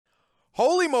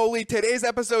Holy moly, today's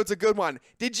episode's a good one.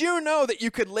 Did you know that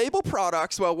you could label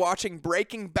products while watching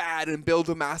Breaking Bad and build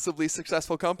a massively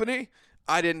successful company?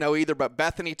 I didn't know either, but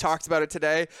Bethany talks about it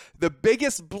today. The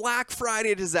biggest Black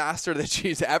Friday disaster that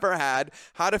she's ever had,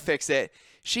 how to fix it.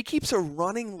 She keeps a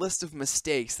running list of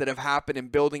mistakes that have happened in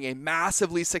building a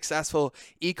massively successful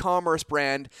e-commerce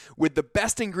brand with the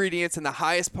best ingredients and the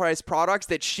highest priced products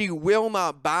that she will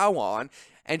not bow on.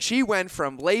 And she went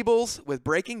from labels with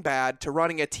Breaking Bad to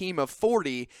running a team of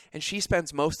 40, and she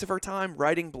spends most of her time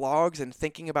writing blogs and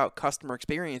thinking about customer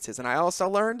experiences. And I also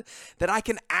learned that I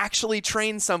can actually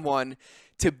train someone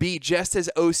to be just as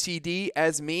OCD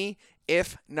as me,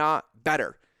 if not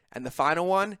better. And the final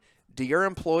one, do your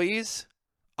employees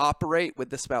operate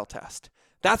with the smell test?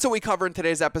 That's what we cover in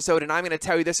today's episode, and I'm going to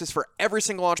tell you this is for every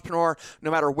single entrepreneur,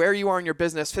 no matter where you are in your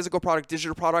business, physical product,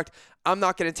 digital product. I'm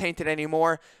not going to taint it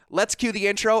anymore. Let's cue the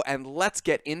intro, and let's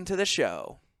get into the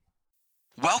show.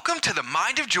 Welcome to the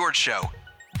Mind of George Show.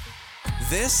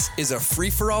 This is a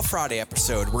free-for-all Friday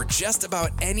episode where just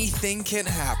about anything can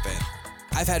happen.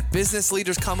 I've had business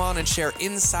leaders come on and share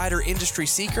insider industry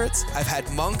secrets. I've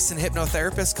had monks and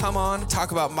hypnotherapists come on,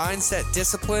 talk about mindset,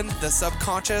 discipline, the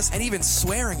subconscious, and even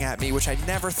swearing at me, which I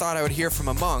never thought I would hear from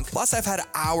a monk. Plus, I've had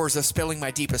hours of spilling my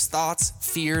deepest thoughts,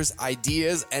 fears,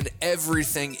 ideas, and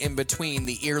everything in between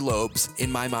the earlobes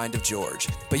in my Mind of George.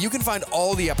 But you can find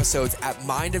all the episodes at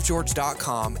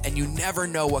mindofgeorge.com, and you never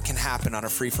know what can happen on a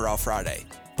free-for-all Friday.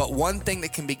 But one thing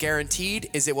that can be guaranteed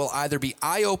is it will either be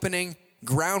eye-opening,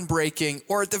 groundbreaking,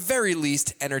 or at the very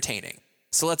least, entertaining.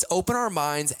 So let's open our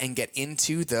minds and get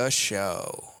into the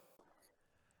show.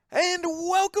 And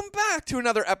welcome back to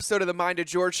another episode of the Mind of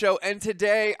George Show. And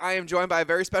today I am joined by a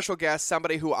very special guest,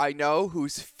 somebody who I know,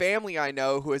 whose family I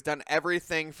know, who has done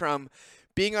everything from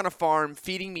being on a farm,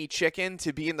 feeding me chicken,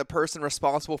 to being the person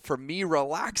responsible for me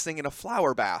relaxing in a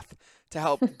flower bath to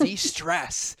help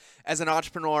de-stress as an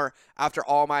entrepreneur after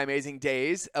all my amazing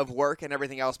days of work and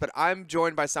everything else. But I'm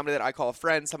joined by somebody that I call a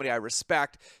friend, somebody I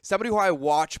respect, somebody who I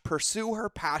watch pursue her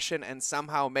passion and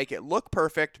somehow make it look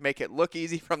perfect, make it look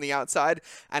easy from the outside,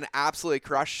 and absolutely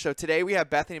crush. So today we have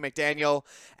Bethany McDaniel,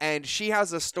 and she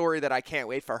has a story that I can't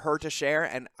wait for her to share,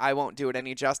 and I won't do it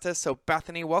any justice. So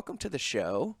Bethany, welcome to the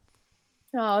show.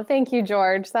 Oh, thank you,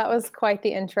 George. That was quite the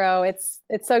intro. It's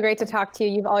so great to talk to you.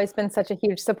 You've always been such a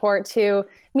huge support to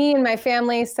me and my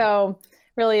family. So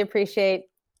really appreciate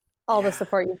all the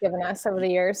support you've given us over the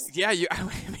years. Yeah, you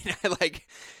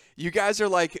guys are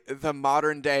like the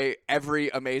modern day every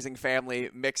amazing family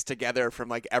mixed together from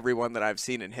like everyone that I've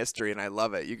seen in history, and I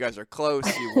love it. You guys are close,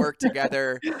 you work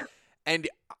together, and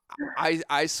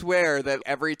I swear that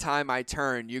every time I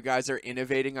turn, you guys are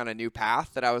innovating on a new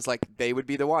path that I was like, they would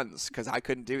be the ones, because I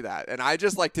couldn't do that. And I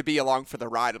just like to be along for the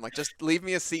ride. I'm like, just leave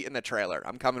me a seat in the trailer.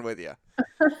 I'm coming with you.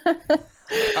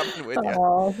 Coming with you.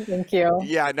 Oh, thank you.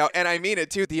 Yeah, no, and I mean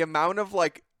it too. The amount of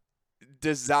like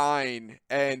design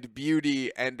and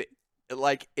beauty and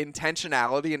like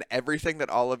intentionality in everything that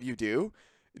all of you do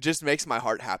just makes my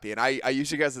heart happy. And I use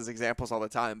you guys as examples all the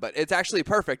time, but it's actually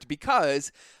perfect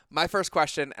because my first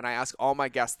question, and I ask all my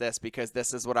guests this because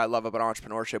this is what I love about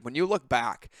entrepreneurship. When you look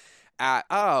back at,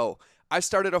 I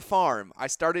started a farm, I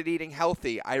started eating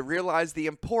healthy, I realized the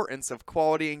importance of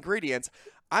quality ingredients,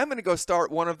 I'm going to go start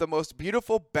one of the most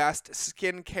beautiful, best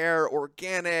skincare,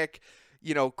 organic,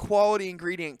 quality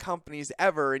ingredient companies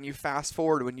ever. And you fast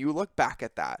forward, when you look back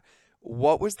at that,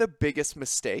 what was the biggest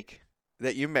mistake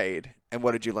that you made, and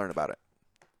what did you learn about it?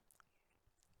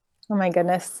 Oh my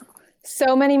goodness.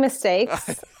 So many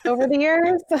mistakes over the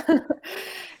years.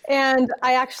 And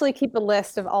I actually keep a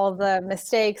list of all of the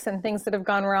mistakes and things that have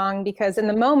gone wrong, because in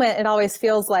the moment it always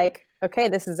feels like, okay,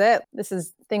 this is it.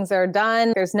 Things are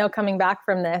done. There's no coming back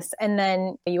from this. And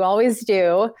then you always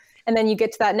do. And then you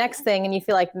get to that next thing and you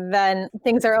feel like then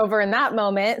things are over in that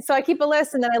moment. So I keep a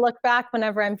list, and then I look back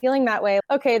whenever I'm feeling that way.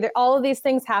 Okay, all of these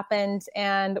things happened,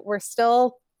 and we're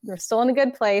still in a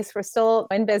good place. We're still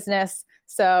in business.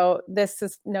 So this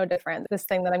is no different, this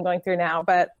thing that I'm going through now.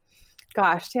 But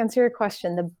gosh, to answer your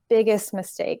question, the biggest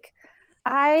mistake,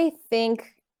 I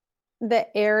think the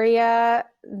area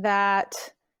that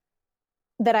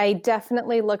I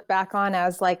definitely look back on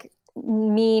as like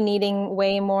me needing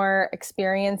way more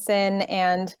experience in,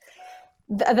 and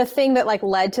the thing that like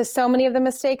led to so many of the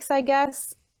mistakes, I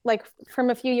guess, like from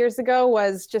a few years ago,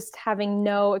 was just having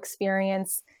no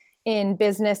experience in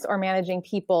business or managing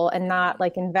people and not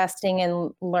like investing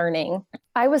in learning.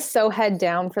 I was so head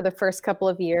down for the first couple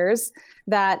of years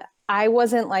that I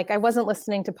wasn't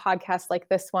listening to podcasts like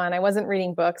this one. I wasn't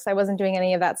reading books. I wasn't doing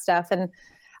any of that stuff. And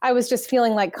I was just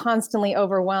feeling like constantly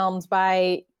overwhelmed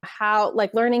by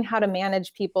learning how to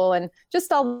manage people and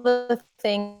just all the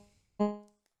things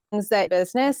that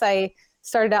business, I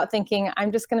started out thinking,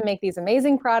 I'm just going to make these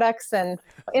amazing products and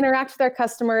interact with our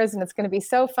customers, and it's going to be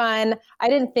so fun. I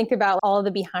didn't think about all of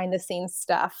the behind the scenes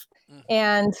stuff.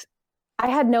 And I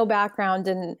had no background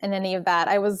in any of that.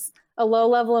 I was a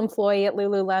low-level employee at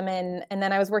Lululemon, and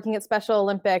then I was working at Special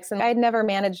Olympics, and I had never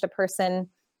managed a person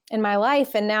in my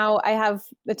life. And now I have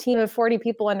a team of 40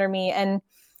 people under me. And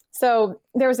so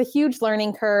there was a huge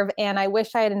learning curve, and I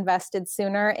wish I had invested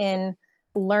sooner in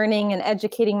learning and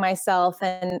educating myself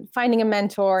and finding a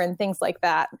mentor and things like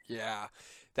that. Yeah,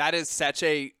 that is such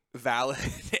a valid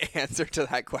answer to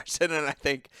that question. And I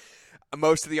think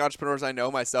most of the entrepreneurs I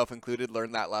know, myself included,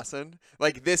 learned that lesson.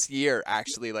 Like this year,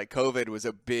 actually, like COVID was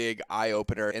a big eye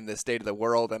opener in the state of the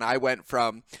world. And I went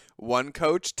from 1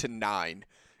 coach to 9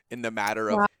 in the matter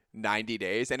of 90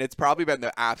 days. And it's probably been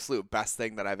the absolute best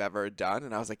thing that I've ever done.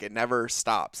 And I was like, it never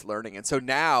stops learning. And so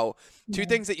now 2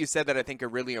 things that you said that I think are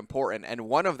really important. And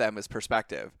one of them is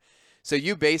perspective. So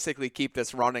you basically keep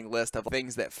this running list of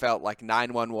things that felt like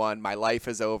 911, my life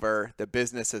is over, the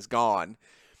business is gone.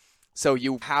 So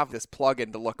you have this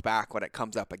plug-in to look back when it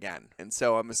comes up again. And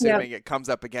so I'm assuming it comes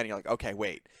up again. You're like, okay,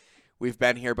 wait, we've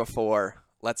been here before.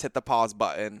 Let's hit the pause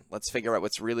button. Let's figure out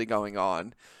what's really going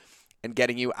on and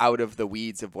getting you out of the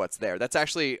weeds of what's there. That's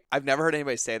actually, I've never heard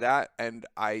anybody say that. And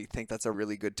I think that's a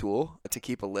really good tool to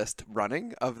keep a list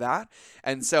running of that.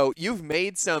 And so you've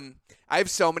made I have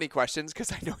so many questions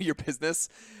because I know your business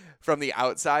from the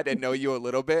outside and know you a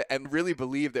little bit and really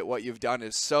believe that what you've done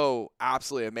is so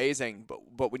absolutely amazing.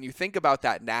 But when you think about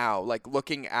that now, like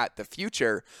looking at the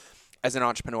future as an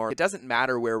entrepreneur, it doesn't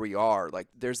matter where we are. Like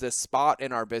there's this spot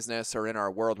in our business or in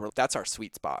our world where that's our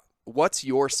sweet spot. What's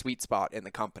your sweet spot in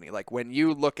the company? Like when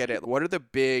you look at it, what are the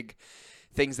big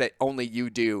things that only you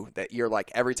do that you're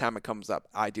like, every time it comes up,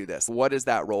 I do this? What is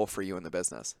that role for you in the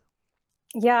business?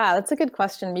 Yeah, that's a good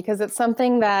question because it's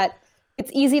something that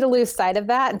it's easy to lose sight of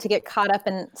that and to get caught up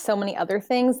in so many other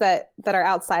things that are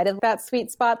outside of that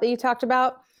sweet spot that you talked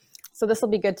about. So this will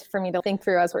be good for me to think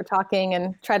through as we're talking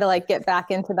and try to like get back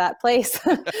into that place,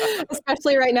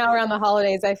 especially right now around the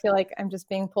holidays. I feel like I'm just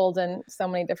being pulled in so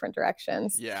many different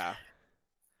directions. Yeah.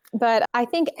 But I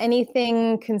think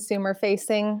anything consumer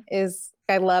facing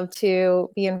I love to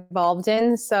be involved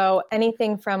in. So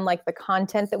anything from like the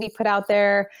content that we put out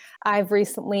there. I've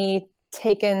recently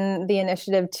taken the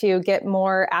initiative to get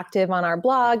more active on our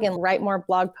blog and write more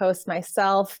blog posts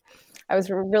myself. I was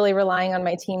really relying on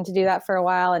my team to do that for a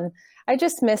while, and I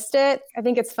just missed it. I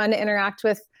think it's fun to interact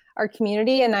with our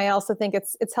community, and I also think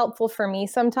it's helpful for me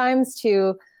sometimes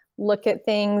to look at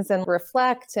things and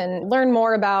reflect and learn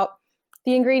more about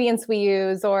the ingredients we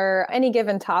use or any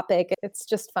given topic. It's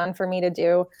just fun for me to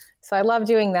do. So I love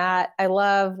doing that. I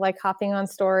love like hopping on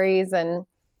stories and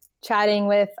chatting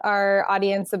with our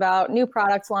audience about new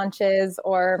product launches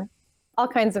or all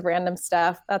kinds of random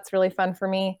stuff. That's really fun for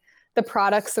me. The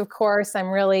products, of course, I'm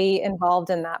really involved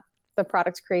in the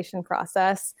product creation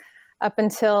process. Up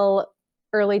until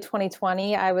early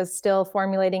 2020, I was still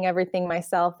formulating everything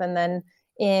myself. And then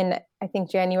in, I think,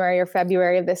 January or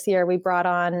February of this year, we brought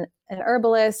on an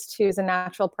herbalist who's a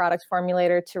natural product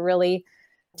formulator to really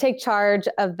take charge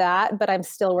of that. But I'm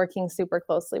still working super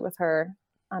closely with her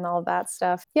on all of that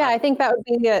stuff. Yeah, I think that would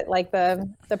be it, like the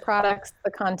products,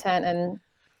 the content, and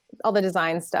all the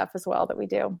design stuff as well that we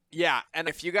do. Yeah, and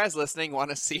if you guys listening want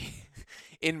to see,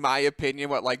 in my opinion,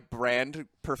 what like brand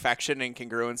perfection and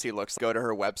congruency looks like, go to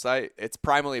her website. It's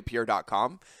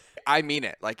primallypure.com. I mean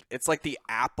it. Like it's like the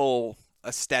Apple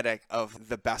aesthetic of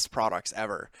the best products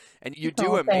ever. And you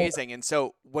do amazing. And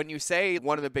so when you say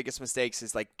one of the biggest mistakes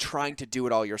is like trying to do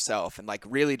it all yourself and like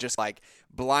really just like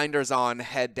blinders on,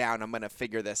 head down, I'm going to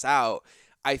figure this out.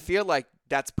 I feel like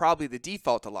that's probably the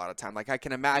default a lot of time. Like I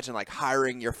can imagine like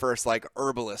hiring your first like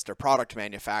herbalist or product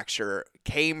manufacturer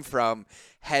came from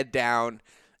head down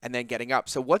and then getting up.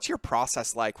 So what's your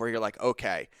process like where you're like,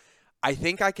 okay, I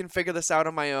think I can figure this out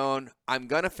on my own. I'm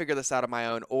going to figure this out on my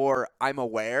own, or I'm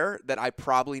aware that I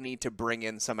probably need to bring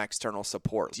in some external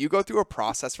support. Do you go through a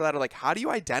process for that? Or like, how do you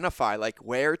identify like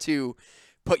where to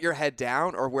put your head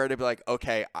down or where to be like,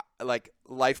 okay, like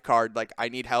life card, like I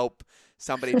need help,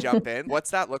 somebody jump in. What's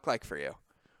that look like for you?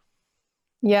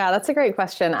 Yeah, that's a great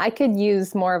question. I could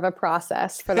use more of a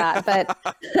process for that, but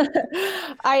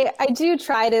I do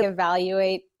try to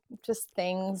evaluate just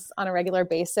things on a regular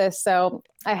basis. So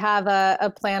I have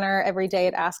a planner every day.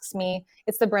 It asks me,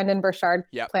 it's the Brendan Burchard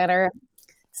planner.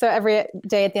 So every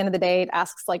day at the end of the day, it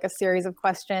asks like a series of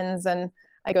questions and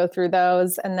I go through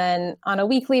those. And then on a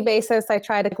weekly basis, I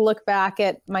try to look back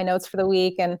at my notes for the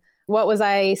week and what was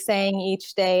I saying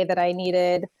each day that I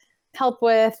needed help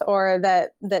with or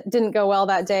that didn't go well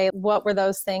that day. What were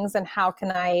those things and how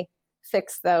can I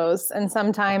fix those. And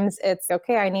sometimes it's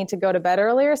okay, I need to go to bed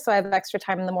earlier, so I have extra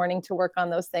time in the morning to work on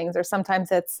those things. Or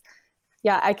sometimes it's,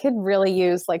 yeah, I could really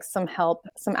use like some help,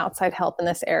 some outside help in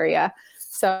this area.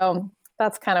 So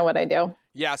that's kind of what I do.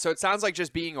 Yeah. So it sounds like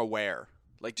just being aware,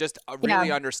 like just Yeah,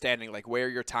 really understanding like where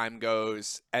your time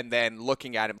goes and then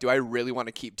looking at it. Do I really want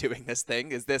to keep doing this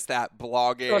thing? Is this that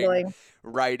blogging, totally.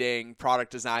 writing,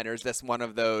 product designer? Is this one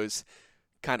of those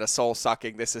kind of soul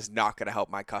sucking? This is not going to help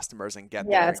my customers and get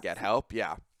there Yes, and get help.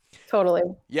 Yeah. totally.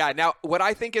 Yeah. Now, what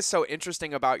I think is so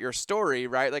interesting about your story,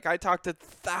 right? Like I talk to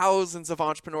thousands of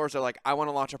entrepreneurs. They're like, I want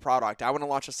to launch a product. I want to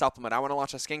launch a supplement. I want to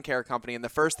launch a skincare company. And the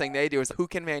first thing they do is, who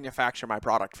can manufacture my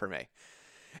product for me?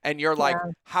 And you're like,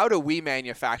 Yeah. how do we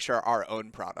manufacture our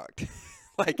own product?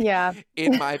 Like Yeah.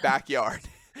 in my backyard.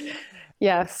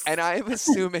 Yes. And I am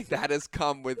assuming that has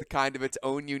come with kind of its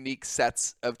own unique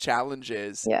sets of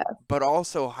challenges, Yeah. but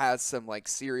also has some like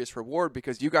serious reward,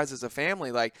 because you guys as a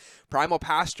family, like Primal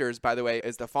Pastures, by the way,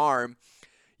 is the farm.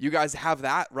 You guys have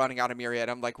that running out of Myriad.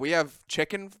 I'm like, we have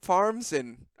chicken farms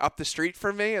and up the street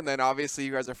from me. And then obviously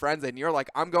you guys are friends, and you're like,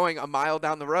 I'm going a mile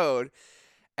down the road.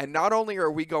 And not only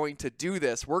are we going to do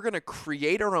this, we're going to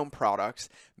create our own products,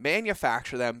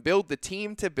 manufacture them, build the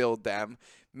team to build them,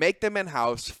 make them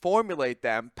in-house, formulate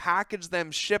them, package them,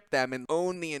 ship them, and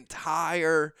own the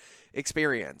entire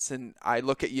experience. And I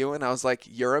look at you and I was like,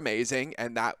 you're amazing.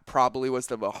 And that probably was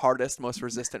the hardest, most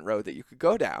resistant road that you could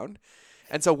go down.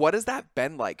 And so what has that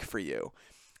been like for you?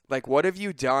 Like, what have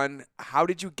you done? How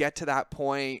did you get to that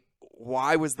point?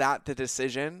 Why was that the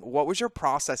decision? What was your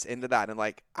process into that? And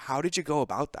like, how did you go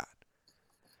about that?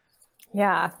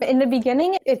 Yeah. In the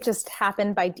beginning, it just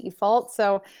happened by default.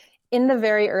 So in the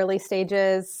very early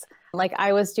stages, like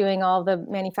I was doing all the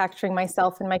manufacturing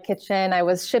myself in my kitchen. I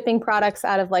was shipping products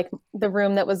out of like the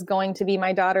room that was going to be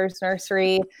my daughter's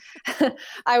nursery.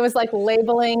 I was like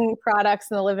labeling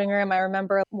products in the living room. I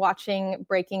remember watching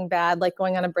Breaking Bad, like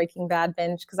going on a Breaking Bad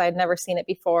binge because I had never seen it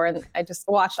before. And I just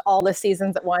watched all the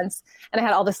seasons at once. And I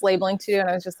had all this labeling to do. And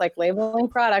I was just like labeling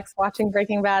products, watching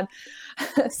Breaking Bad.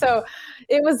 So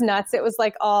it was nuts. It was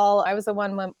like I was a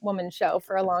one woman show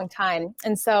for a long time.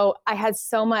 And so I had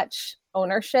so much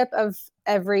ownership of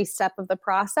every step of the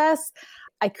process.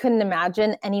 I couldn't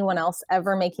imagine anyone else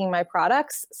ever making my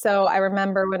products. So I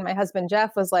remember when my husband,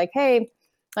 Jeff, was like, hey,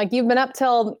 like you've been up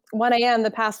till 1 a.m.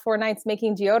 the past 4 nights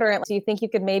making deodorant. Do you think you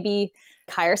could maybe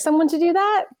hire someone to do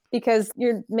that? Because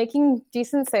you're making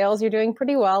decent sales. You're doing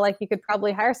pretty well. Like you could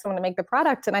probably hire someone to make the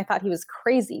product. And I thought he was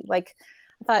crazy. Like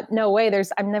I thought, no way,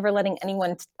 I'm never letting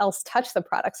anyone else touch the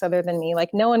products other than me.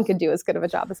 Like no one could do as good of a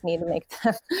job as me to make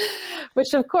them,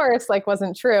 which of course like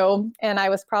wasn't true. And I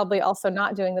was probably also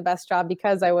not doing the best job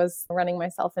because I was running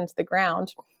myself into the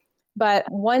ground. But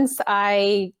once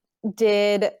I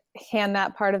did hand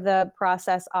that part of the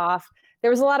process off, there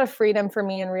was a lot of freedom for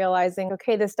me in realizing,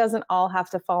 okay, this doesn't all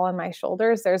have to fall on my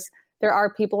shoulders. There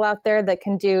are people out there that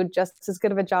can do just as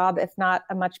good of a job, if not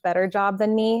a much better job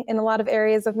than me in a lot of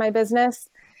areas of my business.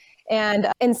 And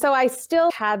so I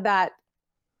still had that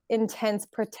intense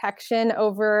protection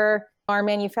over our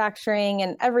manufacturing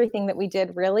and everything that we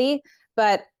did really.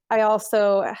 But I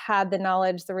also had the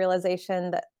knowledge, the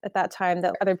realization that at that time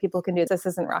that other people can do this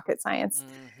isn't rocket science.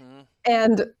 Mm-hmm.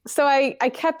 And so I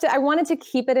kept it, I wanted to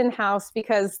keep it in-house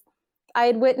because I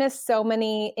had witnessed so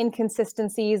many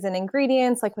inconsistencies in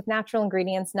ingredients. Like with natural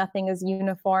ingredients, nothing is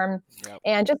uniform. Yep.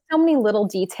 And just so many little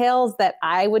details that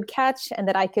I would catch and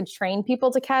that I could train people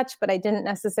to catch, but I didn't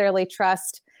necessarily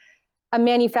trust a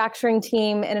manufacturing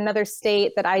team in another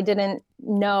state that I didn't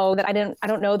know, I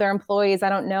don't know their employees.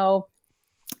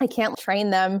 I can't train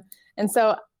them. And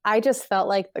so I just felt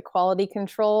like the quality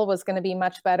control was going to be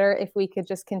much better if we could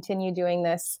just continue doing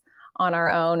this on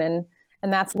our own. And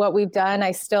that's what we've done.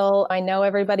 I know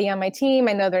everybody on my team.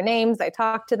 I know their names. I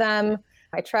talk to them.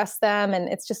 I trust them. And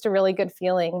it's just a really good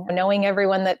feeling knowing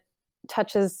everyone that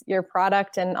touches your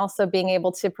product and also being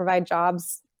able to provide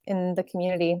jobs in the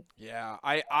community. Yeah.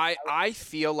 I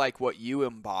feel like what you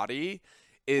embody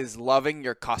is loving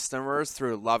your customers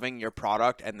through loving your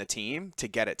product and the team to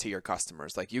get it to your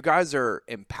customers. Like you guys are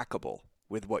impeccable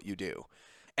with what you do.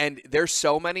 And there's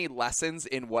so many lessons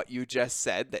in what you just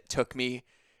said that took me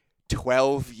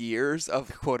 12 years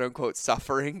of quote unquote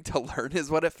suffering to learn is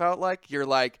what it felt like. You're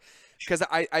like, because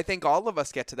I think all of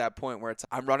us get to that point where it's,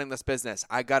 I'm running this business,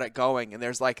 I got it going. And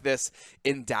there's like this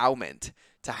endowment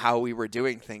to how we were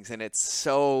doing things. And it's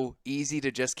so easy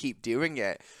to just keep doing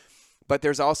it. But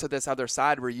there's also this other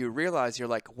side where you realize you're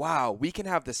like, wow, we can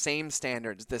have the same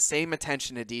standards, the same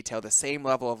attention to detail, the same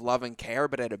level of love and care,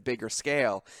 but at a bigger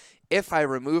scale. If I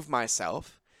remove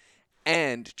myself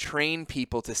and train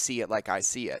people to see it like I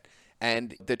see it.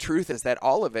 And the truth is that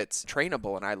all of it's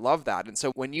trainable, and I love that. And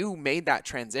so when you made that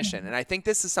transition, and I think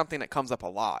this is something that comes up a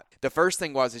lot. The first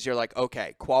thing is you're like,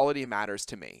 okay, quality matters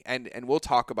to me. And we'll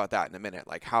talk about that in a minute,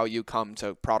 like how you come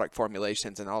to product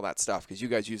formulations and all that stuff, because you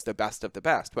guys use the best of the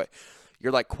best. But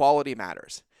you're like, quality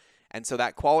matters. And so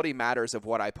that quality matters of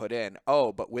what I put in.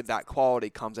 Oh, but with that quality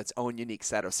comes its own unique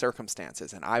set of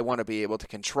circumstances. And I want to be able to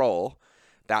control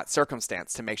that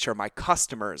circumstance to make sure my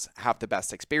customers have the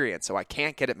best experience. So I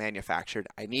can't get it manufactured.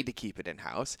 I need to keep it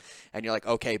in-house. And you're like,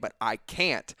 okay, but I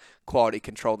can't quality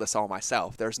control this all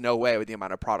myself. There's no way with the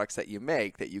amount of products that you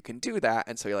make that you can do that.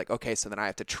 And so you're like, okay, so then I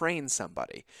have to train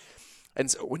somebody. And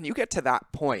so when you get to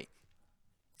that point,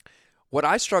 what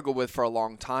I struggled with for a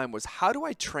long time was, how do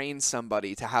I train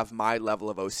somebody to have my level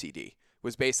of OCD?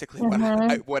 Was basically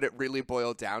what it really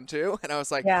boiled down to. And I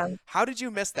was like, how did you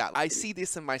miss that? I see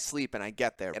this in my sleep and I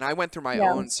get there. And I went through my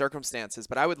own circumstances,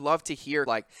 but I would love to hear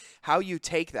like how you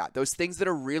take that, those things that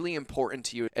are really important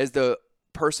to you as the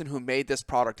person who made this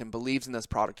product and believes in this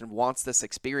product and wants this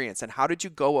experience. And how did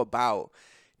you go about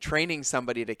training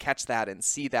somebody to catch that and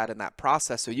see that in that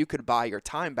process so you could buy your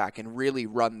time back and really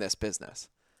run this business?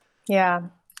 Yeah,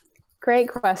 great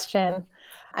question.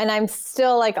 And I'm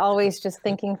still like always just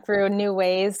thinking through new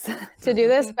ways to do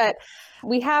this, but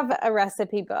we have a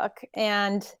recipe book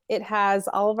and it has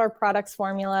all of our products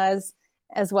formulas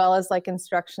as well as like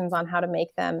instructions on how to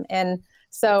make them. And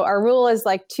so our rule is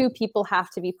like 2 people have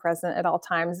to be present at all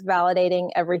times, validating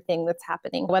everything that's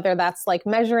happening, whether that's like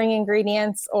measuring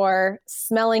ingredients or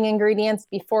smelling ingredients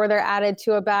before they're added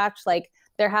to a batch. Like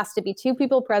there has to be 2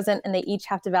 people present and they each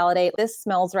have to validate, this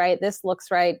smells right, this looks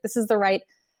right, this is the right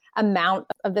amount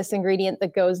of this ingredient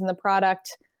that goes in the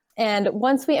product. And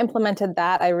once we implemented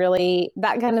that,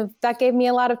 that gave me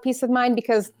a lot of peace of mind,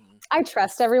 because I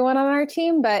trust everyone on our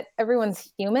team, but everyone's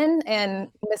human and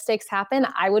mistakes happen.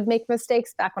 I would make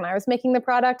mistakes back when I was making the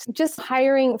product. Just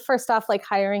hiring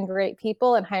great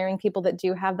people and hiring people that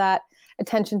do have that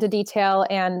attention to detail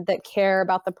and that care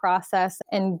about the process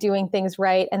and doing things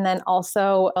right. And then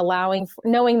also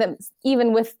knowing that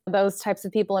even with those types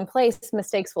of people in place,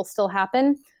 mistakes will still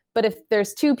happen. But if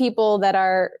there's 2 people that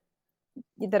are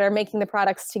making the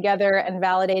products together and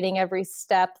validating every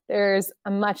step, there's a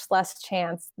much less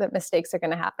chance that mistakes are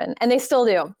going to happen. And they still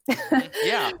do.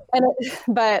 Yeah.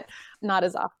 But not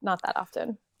that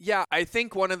often. Yeah, I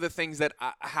think one of the things that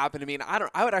happened to me, and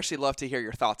I would actually love to hear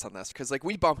your thoughts on this, because like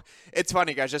it's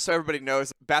funny guys, just so everybody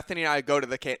knows, Bethany and I go to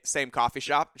the same coffee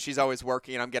shop. She's always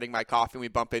working and I'm getting my coffee and we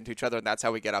bump into each other, and that's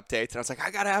how we get updates. And I was like, I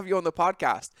got to have you on the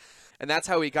podcast. And that's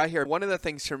how we got here. One of the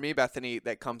things for me, Bethany,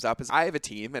 that comes up is I have a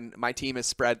team, and my team is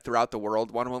spread throughout the world.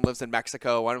 One of them lives in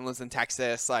Mexico. One of them lives in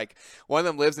Texas. Like one of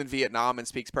them lives in Vietnam and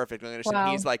speaks perfect English. Wow.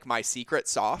 And he's like my secret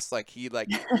sauce.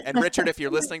 And Richard, if you're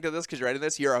listening to this, because you're writing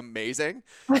this, you're amazing.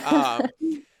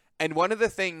 And one of the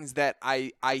things that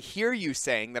I hear you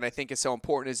saying that I think is so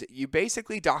important is you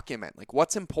basically document like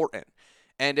what's important.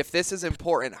 And if this is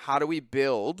important, how do we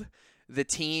build the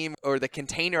team or the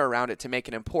container around it to make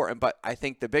it important? But I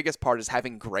think the biggest part is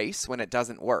having grace when it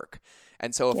doesn't work.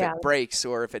 And so if it breaks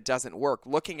or if it doesn't work,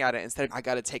 looking at it instead of, I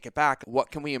got to take it back, what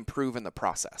can we improve in the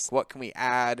process? What can we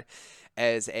add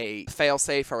as a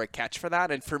fail-safe or a catch for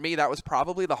that? And for me, that was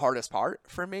probably the hardest part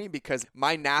for me, because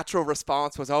my natural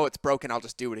response was, oh, it's broken, I'll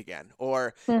just do it again.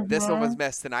 Or this one was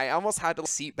missed. And I almost had to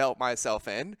seatbelt myself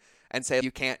in and say,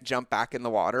 you can't jump back in the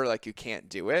water, like you can't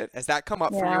do it. Has that come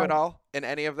up for you at all in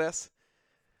any of this?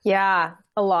 Yeah,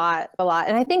 a lot.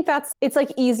 And I think it's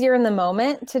like easier in the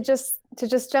moment to just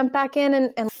jump back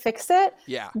in and fix it.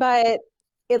 Yeah. But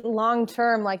it long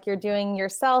term, like you're doing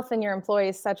yourself and your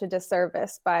employees such a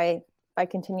disservice by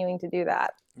continuing to do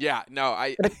that. Yeah, no,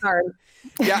 but it's hard.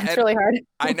 Yeah, it's really hard.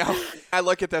 I know. I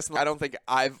look at this and I don't think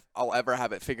I'll ever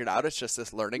have it figured out. It's just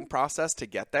this learning process to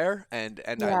get there, and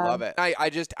I love it.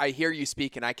 I hear you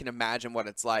speak and I can imagine what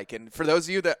it's like. And for those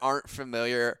of you that aren't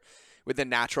familiar with the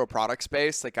natural product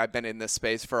space, like I've been in this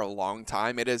space for a long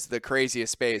time, it is the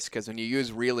craziest space, because when you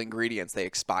use real ingredients, they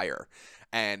expire.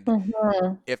 And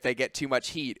if they get too much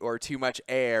heat or too much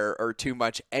air or too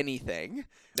much anything,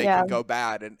 they can go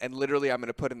bad. And literally, I'm going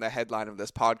to put in the headline of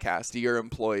this podcast, do your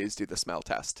employees do the smell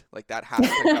test? Like that has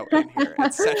to go in here.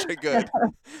 It's such a good.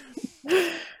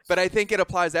 But I think it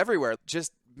applies everywhere.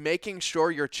 Just making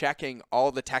sure you're checking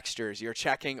all the textures, you're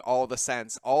checking all the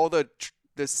scents, all the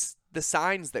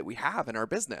signs that we have in our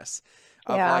business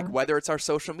of like whether it's our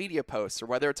social media posts or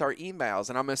whether it's our emails.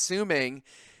 And I'm assuming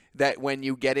that when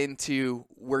you get into,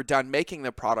 we're done making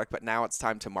the product, but now it's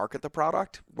time to market the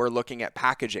product, we're looking at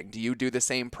packaging. Do you do the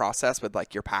same process with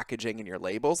like your packaging and your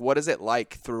labels? What is it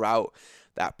like throughout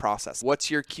that process?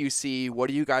 What's your QC? What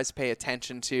do you guys pay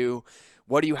attention to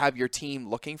What do you have your team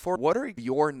looking for? What are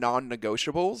your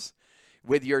non-negotiables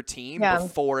with your team Yeah.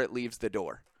 before it leaves the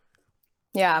door?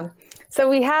 Yeah. So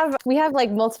we have like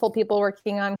multiple people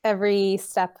working on every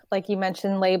step. Like you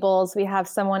mentioned, labels. We have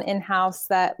someone in-house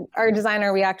that our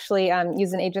designer, we actually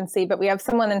use an agency, but we have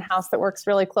someone in-house that works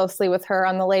really closely with her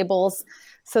on the labels.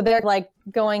 So they're like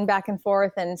going back and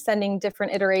forth and sending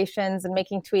different iterations and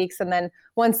making tweaks. And then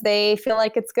once they feel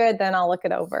like it's good, then I'll look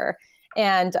it over.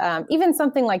 And even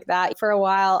something like that, for a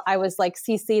while, I was like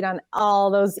CC'd on all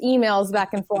those emails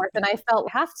back and forth. And I felt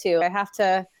I have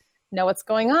to know what's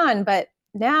going on. But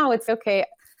now it's okay.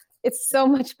 It's so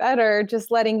much better just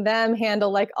letting them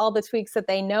handle like all the tweaks that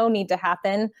they know need to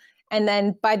happen. And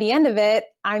then by the end of it,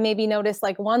 I maybe notice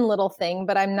like one little thing,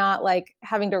 but I'm not like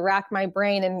having to rack my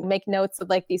brain and make notes of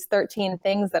like these 13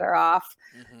 things that are off.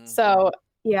 Mm-hmm. So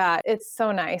yeah, it's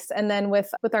so nice. And then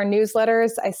with our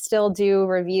newsletters, I still do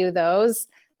review those.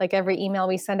 Like every email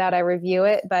we send out, I review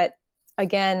it. But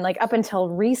again, like up until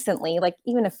recently, like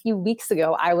even a few weeks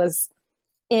ago, I was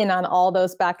in on all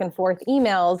those back and forth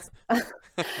emails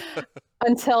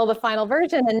until the final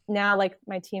version. And now like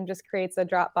my team just creates a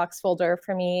Dropbox folder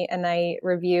for me and I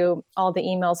review all the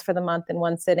emails for the month in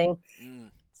one sitting.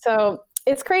 So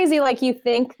it's crazy. Like you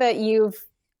think that you've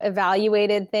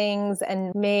evaluated things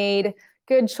and made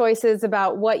good choices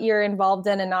about what you're involved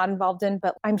in and not involved in.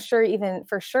 But I'm sure even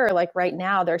for sure, like right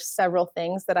now, there's several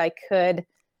things that I could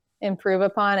improve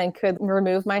upon and could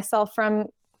remove myself from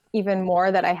even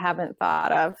more that I haven't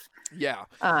thought of. Yeah.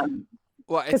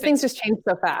 Well, because things just change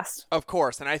so fast. Of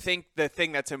course. And I think the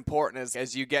thing that's important is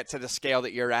as you get to the scale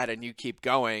that you're at and you keep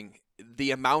going,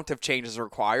 the amount of changes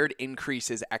required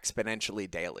increases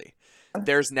exponentially daily.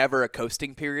 There's never a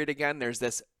coasting period again. There's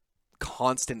this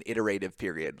constant iterative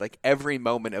period, like every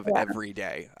moment of every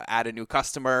day. Add a new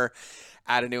customer,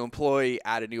 add a new employee,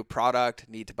 add a new product,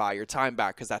 need to buy your time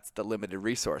back because that's the limited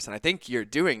resource. And I think you're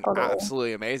doing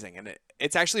absolutely amazing. And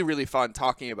it's actually really fun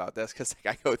talking about this because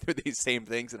like, I go through these same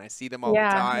things and I see them all the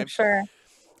time. Sure.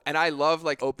 And I love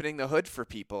like opening the hood for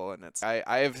people. And it's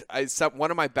one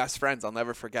of my best friends, I'll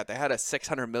never forget, they had a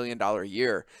 $600 million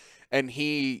year. And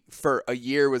he, for a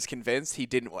year, was convinced he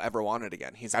didn't ever want it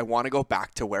again. I want to go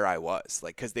back to where I was,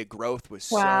 like, because the growth was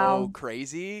so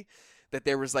crazy that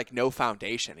there was like no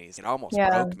foundation. It almost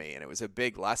broke me, and it was a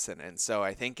big lesson. And so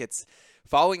I think it's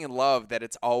falling in love that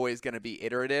it's always going to be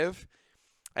iterative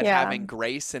and having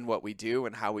grace in what we do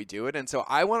and how we do it. And so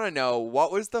I want to know,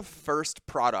 what was the first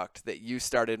product that you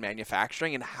started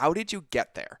manufacturing and how did you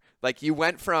get there? Like you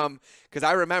went from, because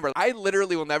I remember, I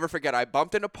literally will never forget, I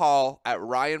bumped into Paul at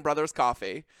Ryan Brothers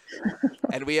Coffee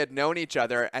and we had known each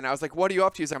other. And I was like, what are you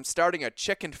up to? He's like, I'm starting a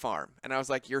chicken farm. And I was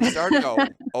like, you're starting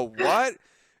a what?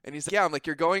 And he's like, yeah. I'm like,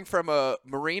 you're going from a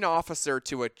Marine officer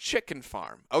to a chicken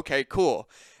farm. Okay, cool.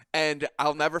 And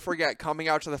I'll never forget coming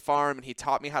out to the farm and he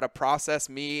taught me how to process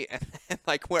meat and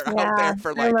like we're out there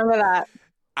for like, I remember that.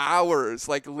 Hours,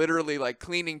 like literally like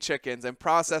cleaning chickens and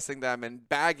processing them and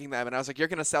bagging them. And I was like, you're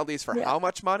going to sell these for how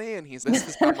much money? And this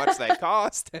is how much they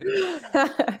cost. And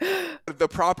the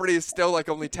property is still like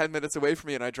only 10 minutes away from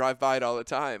me and I drive by it all the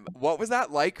time. What was that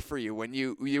like for you when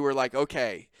you were like,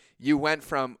 okay, you went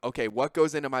from, okay, what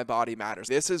goes into my body matters.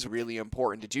 This is really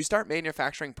important. Did you start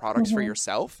manufacturing products for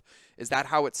yourself? Is that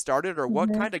how it started, or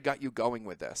what kind of got you going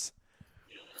with this?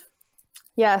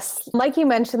 Yes. Like you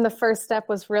mentioned, the first step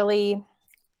was really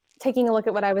taking a look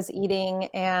at what I was eating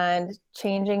and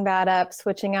changing that up,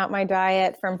 switching out my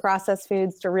diet from processed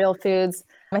foods to real foods.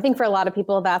 I think for a lot of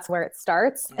people, that's where it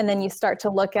starts. And then you start to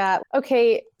look at,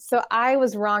 okay, so I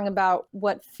was wrong about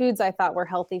what foods I thought were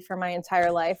healthy for my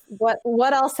entire life.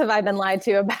 What else have I been lied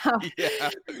to about? Yeah.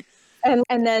 And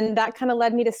then that kind of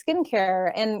led me to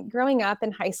skincare. And growing up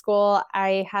in high school,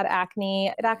 I had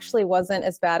acne. It actually wasn't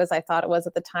as bad as I thought it was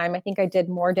at the time. I think I did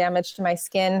more damage to my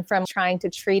skin from trying to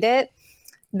treat it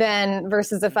than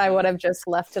versus if I would have just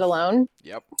left it alone.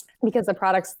 Yep. Because the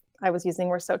products I was using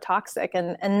were so toxic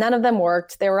and none of them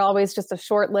worked. They were always just a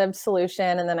short-lived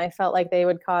solution. And then I felt like they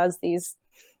would cause these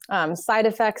side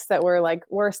effects that were like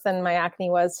worse than my acne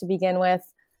was to begin with.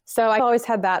 So I always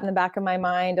had that in the back of my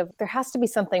mind of there has to be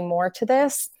something more to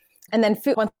this. And then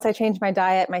once I changed my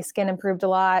diet, my skin improved a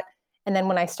lot. And then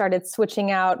when I started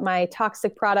switching out my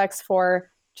toxic products for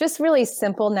just really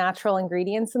simple natural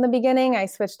ingredients in the beginning, I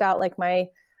switched out like my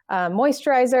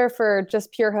moisturizer for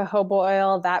just pure jojoba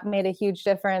oil. That made a huge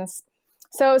difference.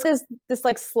 So it was this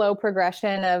like slow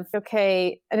progression of,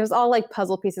 okay, and it was all like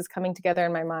puzzle pieces coming together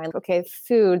in my mind. Okay,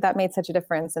 food, that made such a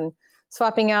difference. And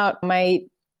swapping out my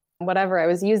whatever I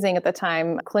was using at the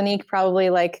time, Clinique, probably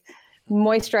like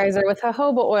moisturizer with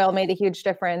jojoba oil made a huge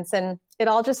difference. And it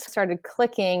all just started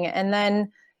clicking. And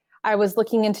then I was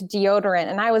looking into deodorant,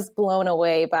 and I was blown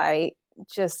away by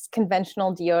just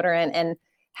conventional deodorant and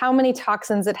how many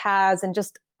toxins it has, and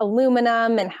just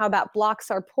aluminum, and how that blocks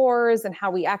our pores, and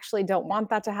how we actually don't want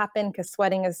that to happen because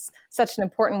sweating is such an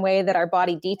important way that our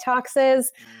body detoxes.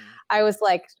 I was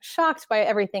like shocked by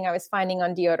everything I was finding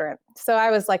on deodorant. So I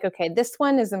was like, okay, this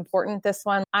one is important. This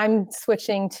one, I'm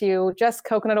switching to just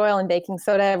coconut oil and baking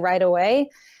soda right away.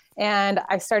 And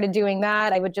I started doing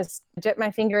that. I would just dip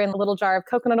my finger in a little jar of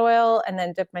coconut oil and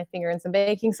then dip my finger in some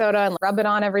baking soda and rub it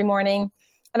on every morning.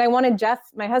 And I wanted Jeff,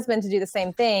 my husband, to do the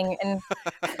same thing. And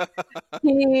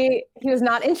he was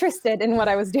not interested in what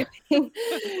I was doing.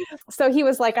 So he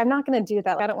was like, I'm not going to do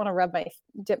that. I don't want to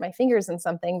dip my fingers in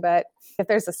something, but if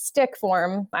there's a stick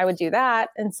form, I would do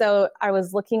that. And so I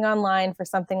was looking online for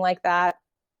something like that.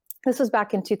 This was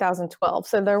back in 2012.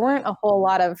 So there weren't a whole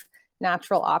lot of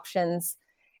natural options.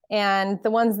 And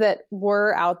the ones that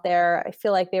were out there, I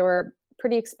feel like they were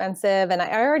pretty expensive. And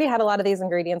I already had a lot of these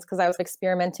ingredients because I was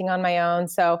experimenting on my own.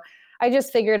 So I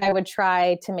just figured I would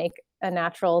try to make a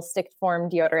natural stick form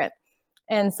deodorant.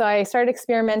 And so I started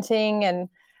experimenting, and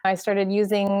I started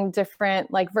using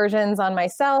different like versions on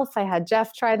myself. I had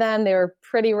Jeff try them. They were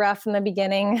pretty rough in the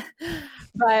beginning,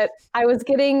 but I was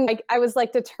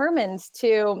determined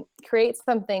to create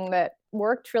something that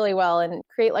worked really well and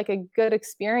create like a good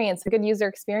experience, a good user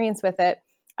experience with it.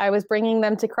 I was bringing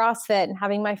them to CrossFit and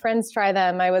having my friends try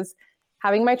them. I was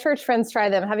having my church friends try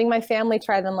them, having my family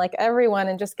try them, like everyone,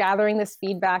 and just gathering this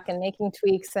feedback and making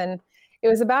tweaks. And it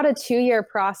was about a 2-year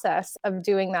process of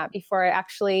doing that before I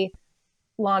actually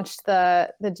launched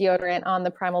the deodorant on the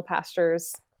Primal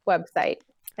Pastures website.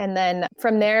 And then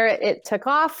from there, it took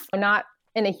off, not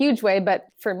in a huge way, but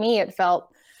for me, it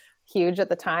felt huge at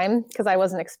the time because I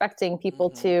wasn't expecting people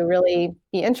to really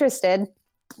be interested,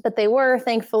 but they were,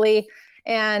 thankfully.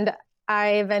 And I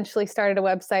eventually started a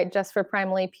website just for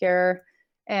Primally Pure,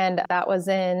 and that was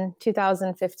in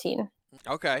 2015.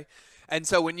 Okay. And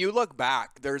so when you look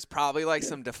back, there's probably like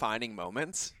some defining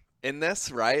moments in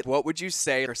this, right? What would you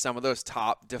say are some of those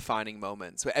top defining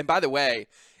moments? And by the way,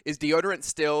 is deodorant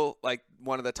still like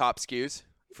one of the top SKUs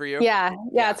for you? Yeah,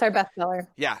 it's our bestseller.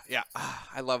 Yeah.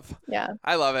 I love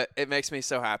it. It makes me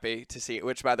so happy to see it,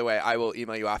 which by the way, I will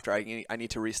email you after. I need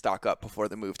to restock up before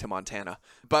the move to Montana.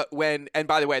 And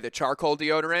by the way, the charcoal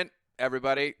deodorant,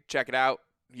 everybody check it out,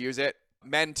 use it.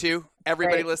 Men too.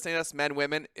 Everybody listening to us, men,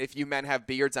 women, if you men have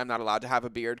beards, I'm not allowed to have a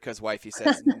beard because wifey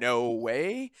says no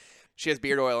way. She has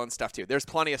beard oil and stuff too. There's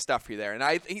plenty of stuff for you there.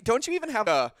 And don't you even have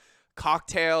a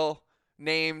cocktail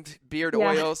named beard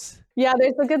oils? Yeah,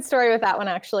 there's a good story with that one,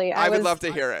 actually. I would love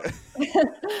to hear it.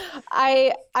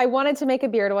 I wanted to make a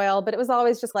beard oil, but it was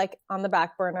always just like on the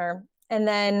back burner. And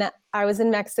then I was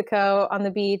in Mexico on the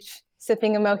beach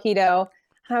sipping a mojito.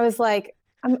 And I was like,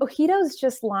 a mojito is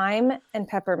just lime and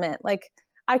peppermint. Like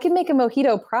I could make a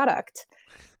mojito product.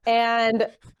 And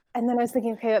then I was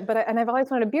thinking, okay, and I've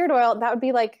always wanted a beard oil.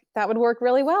 That would work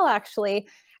really well, actually.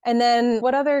 And then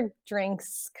what other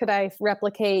drinks could I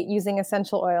replicate using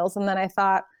essential oils? And then I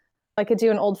thought I could do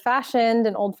an old fashioned,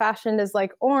 and old fashioned is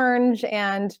like orange,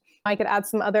 and I could add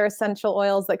some other essential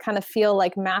oils that kind of feel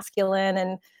like masculine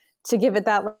and to give it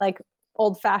that like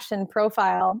old fashioned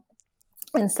profile.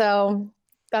 And so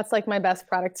that's like my best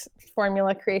product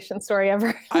formula creation story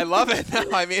ever. I love it.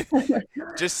 I mean,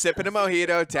 just sipping a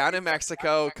mojito down in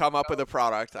Mexico, come up with a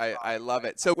product. I love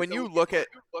it. So when you look at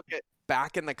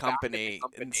back in the company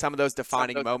and some of those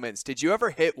defining moments, did you ever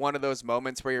hit one of those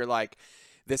moments where you're like,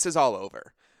 this is all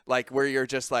over? Like where you're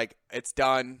just like, it's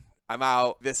done. I'm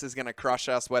out. This is going to crush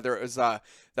us, whether it was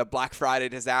the Black Friday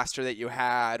disaster that you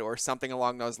had or something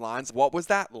along those lines. What was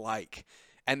that like?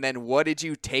 And then what did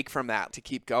you take from that to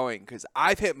keep going? Because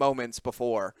I've hit moments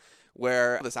before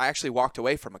where I actually walked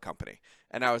away from a company.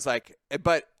 And I was like,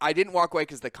 but I didn't walk away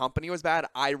because the company was bad.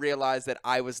 I realized that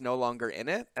I was no longer in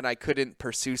it and I couldn't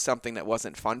pursue something that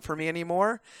wasn't fun for me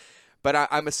anymore. But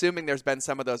I'm assuming there's been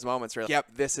some of those moments where, yep,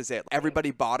 this is it. Everybody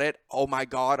bought it. Oh my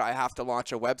God, I have to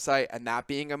launch a website, and that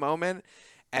being a moment.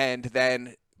 And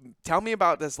then tell me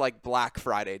about this like Black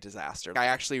Friday disaster. I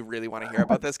actually really want to hear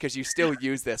about this because you still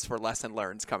use this for lesson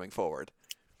learns coming forward.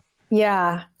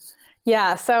 Yeah.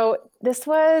 So this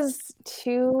was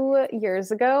 2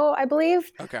 years ago, I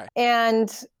believe. Okay.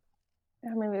 And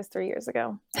maybe it was 3 years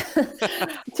ago.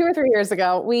 2 or 3 years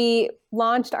ago, we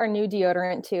launched our new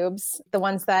deodorant tubes, the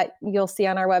ones that you'll see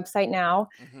on our website now.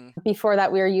 Mm-hmm. Before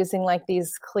that, we were using like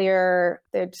these clear,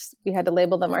 we had to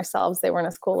label them ourselves. They weren't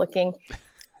as cool looking.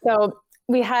 So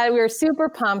we were super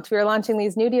pumped. We were launching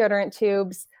these new deodorant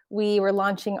tubes. We were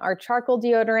launching our charcoal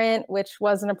deodorant, which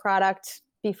wasn't a product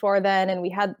before then. And we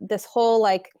had this whole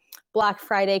like Black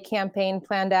Friday campaign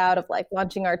planned out of like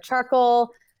launching our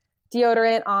charcoal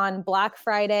deodorant on Black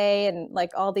Friday and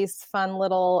like all these fun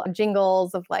little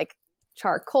jingles of like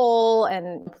charcoal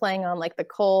and playing on like the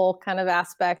coal kind of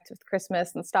aspect with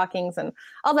Christmas and stockings and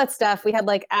all that stuff. We had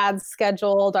like ads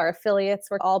scheduled. Our affiliates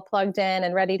were all plugged in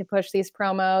and ready to push these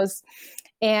promos.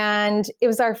 And it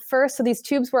was our first, so these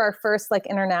tubes were our first like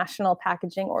international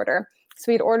packaging order.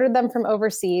 So we'd ordered them from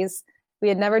overseas. We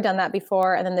had never done that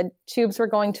before. And then the tubes were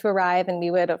going to arrive and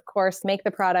we would, of course, make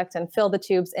the product and fill the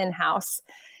tubes in-house.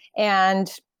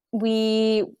 And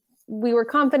we were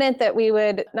confident that we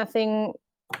would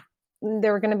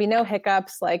there were going to be no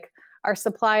hiccups. Like our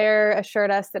supplier assured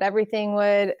us that everything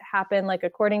would happen like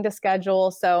according to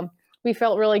schedule. So we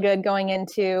felt really good going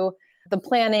into the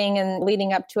planning and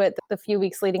leading up to it. The few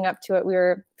weeks leading up to it, we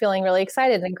were feeling really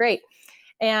excited and great.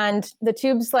 And the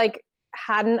tubes like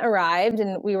hadn't arrived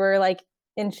and we were like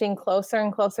inching closer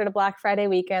and closer to Black Friday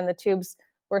weekend. The tubes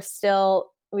were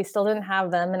we still didn't have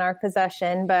them in our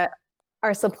possession, but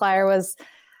our supplier was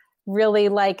really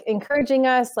like encouraging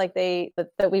us like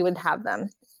that we would have them.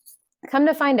 Come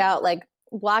to find out, like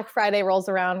Black Friday rolls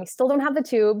around, we still don't have the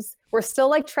tubes. We're still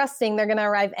like trusting they're going to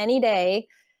arrive any day.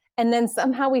 And then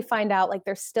somehow we find out like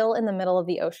they're still in the middle of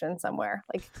the ocean somewhere,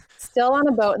 like still on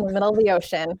a boat in the middle of the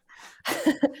ocean.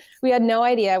 We had no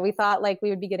idea. We thought like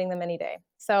we would be getting them any day.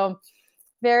 So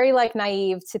very like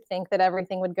naive to think that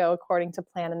everything would go according to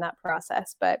plan in that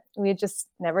process, but we had just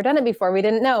never done it before. We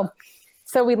didn't know.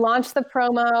 So we launched the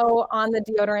promo on the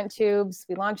deodorant tubes.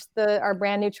 We launched our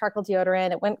brand new charcoal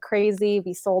deodorant. It went crazy.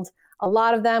 We sold a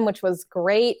lot of them, which was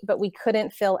great, but we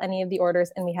couldn't fill any of the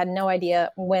orders and we had no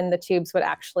idea when the tubes would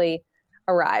actually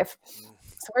arrive.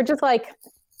 So we're just like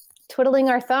twiddling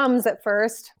our thumbs at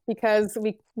first because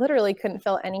we literally couldn't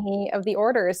fill any of the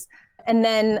orders. And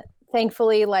then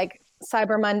thankfully, like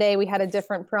Cyber Monday, we had a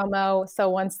different promo. So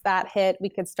once that hit, we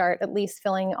could start at least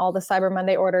filling all the Cyber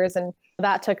Monday orders. And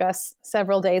that took us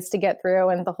several days to get through.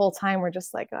 And the whole time we're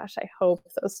just like, gosh, I hope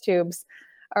those tubes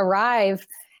arrive.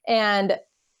 And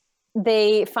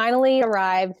they finally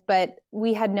arrived, but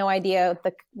we had no idea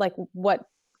what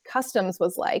customs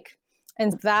was like.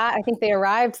 And that, I think they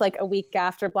arrived like a week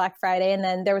after Black Friday. And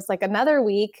then there was like another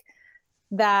week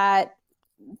that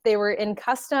they were in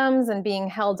customs and being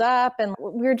held up. And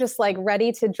we were just like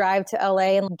ready to drive to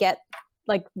LA and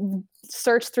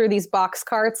search through these box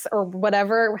carts or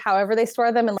whatever, however they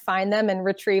store them and find them and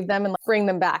retrieve them and bring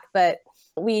them back. But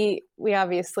we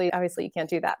obviously you can't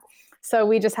do that. So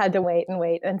we just had to wait and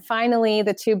wait. And finally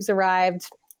the tubes arrived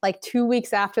like 2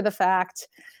 weeks after the fact.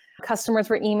 Customers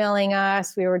were emailing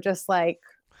us. We were just like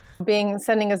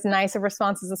sending as nice of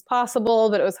responses as possible,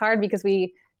 but it was hard because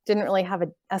we didn't really have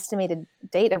an estimated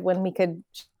date of when we could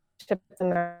ship them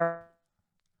their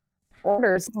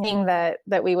orders, meaning that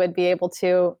we would be able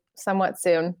to somewhat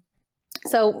soon.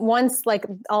 So once like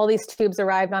all these tubes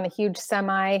arrived on a huge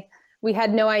semi, we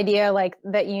had no idea like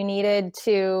that you needed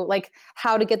to like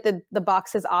how to get the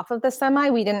boxes off of the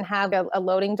semi. We didn't have a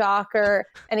loading dock or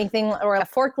anything or a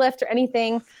forklift or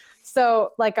anything.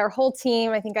 So like our whole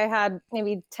team, I think I had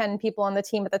maybe 10 people on the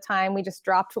team at the time. We just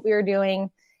dropped what we were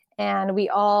doing and we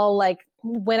all like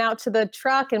went out to the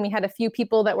truck and we had a few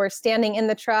people that were standing in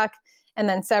the truck and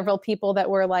then several people that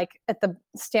were like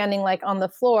standing like on the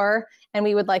floor, and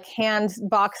we would like hand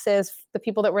boxes. The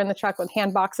people that were in the truck would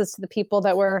hand boxes to the people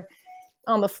that were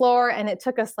on the floor. And it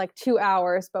took us like 2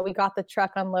 hours, but we got the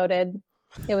truck unloaded.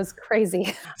 It was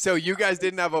crazy. So you guys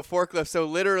didn't have a forklift. So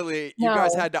literally you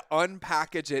guys had to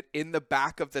unpackage it in the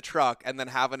back of the truck and then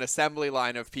have an assembly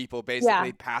line of people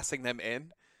basically passing them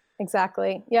in.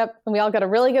 Exactly. Yep. And we all got a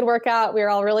really good workout. We were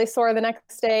all really sore the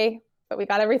next day, but we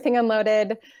got everything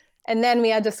unloaded. And then we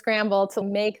had to scramble to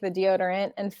make the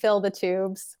deodorant and fill the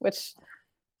tubes, which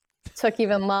took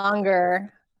even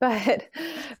longer. But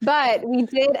we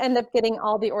did end up getting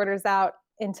all the orders out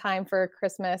in time for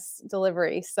Christmas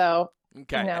delivery. So,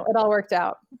 okay, it all worked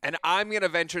out. And I'm going to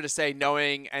venture to say,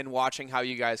 knowing and watching how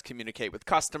you guys communicate with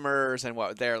customers and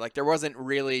what they're like, there wasn't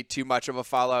really too much of a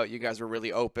fallout. You guys were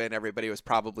really open. Everybody was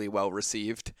probably well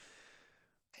received.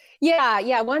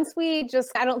 Yeah. Once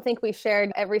I don't think we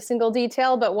shared every single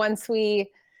detail, but once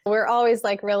we're always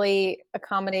like really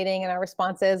accommodating in our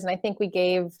responses. And I think we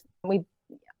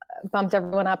bumped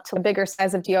everyone up to a bigger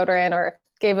size of deodorant or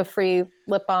gave a free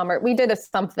lip balm, or we did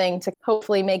something to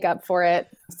hopefully make up for it.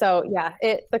 So yeah,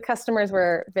 the customers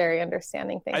were very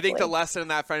understanding. Thankfully. I think the lesson in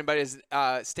that for anybody is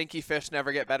stinky fish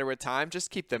never get better with time.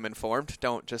 Just keep them informed.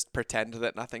 Don't just pretend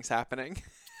that nothing's happening.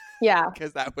 Yeah.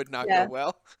 Because that would not go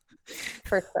well.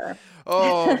 for sure.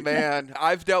 Oh man,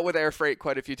 I've dealt with air freight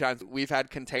quite a few times. We've had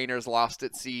containers lost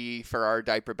at sea for our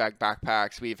diaper bag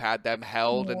backpacks. We've had them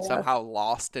held and Yeah. somehow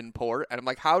lost in port. And I'm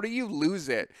like, how do you lose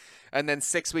it? And then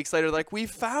 6 weeks later, like, we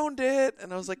found it.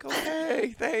 And I was like,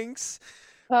 okay, thanks.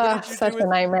 What did you Such do a with?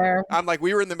 nightmare. I'm like,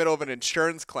 we were in the middle of an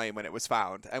insurance claim when it was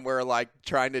found, and we're like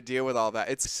trying to deal with all that.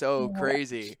 It's so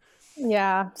crazy.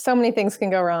 Yeah, so many things can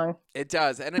go wrong. It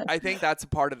does. And I think that's a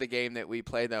part of the game that we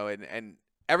play though. And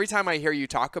every time I hear you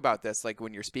talk about this, like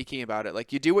when you're speaking about it,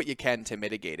 like you do what you can to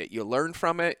mitigate it. You learn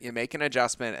from it, you make an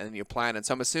adjustment, and you plan. And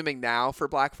so I'm assuming now for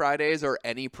Black Fridays or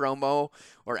any promo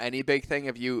or any big thing,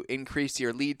 have you increased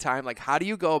your lead time? Like, how do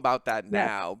you go about that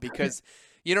now? Because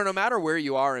no matter where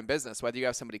you are in business, whether you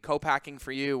have somebody co-packing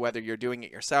for you, whether you're doing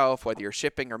it yourself, whether you're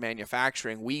shipping or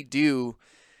manufacturing, we do,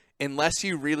 unless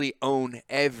you really own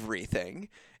everything,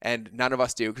 and none of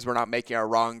us do because we're not making our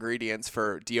raw ingredients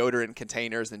for deodorant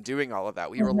containers and doing all of that.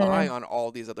 We rely on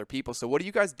all these other people. So what do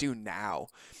you guys do now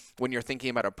when you're thinking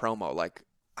about a promo? Like,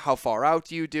 how far out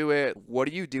do you do it? What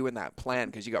do you do in that plan?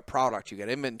 Because you got product, you got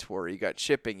inventory, you got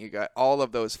shipping, you got all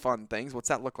of those fun things. What's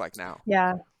that look like now?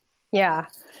 Yeah. Yeah.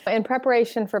 In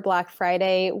preparation for Black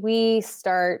Friday, we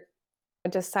start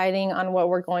deciding on what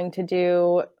we're going to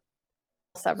do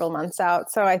several months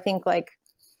out. So I think like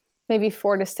maybe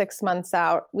 4 to 6 months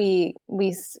out, we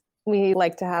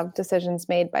like to have decisions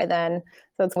made by then.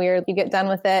 So it's weird. You get done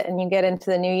with it and you get into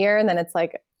the new year and then it's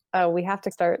like, oh, we have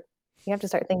to start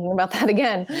thinking about that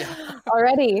again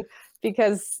already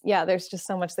because there's just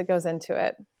so much that goes into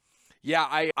it.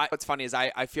 Yeah. What's funny is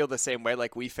I feel the same way.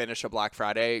 Like we finish a Black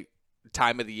Friday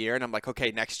time of the year and I'm like,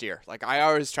 okay, next year. Like I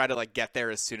always try to like get there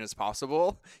as soon as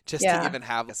possible just to even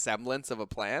have a semblance of a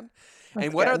plan. That's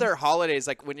and what good. other holidays,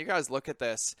 like when you guys look at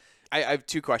this, I have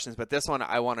 2 questions, but this one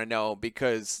I want to know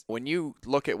because when you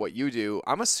look at what you do,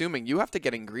 I'm assuming you have to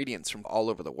get ingredients from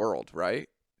all over the world, right?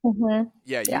 Mm-hmm.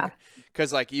 Yeah.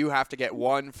 Because like you have to get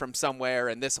one from somewhere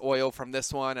and this oil from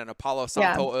this one and a Palo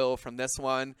Santo oil from this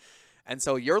one. And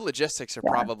so your logistics are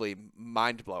probably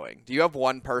mind blowing. Do you have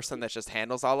one person that just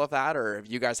handles all of that, or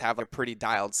you guys have a pretty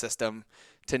dialed system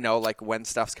to know like when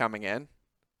stuff's coming in?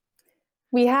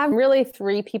 We have really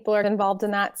 3 people are involved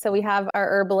in that. So we have our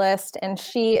herbalist and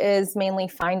she is mainly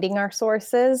finding our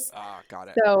sources. Ah, got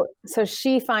it. So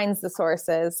she finds the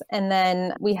sources. And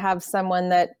then we have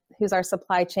someone who's our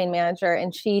supply chain manager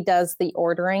and she does the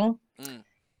ordering.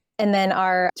 And then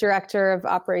our director of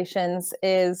operations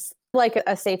is like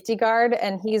a safety guard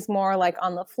and he's more like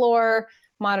on the floor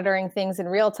monitoring things in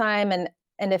real time and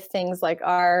if things like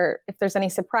if there's any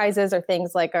surprises or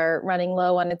things like are running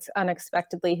low and it's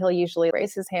unexpectedly, he'll usually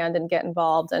raise his hand and get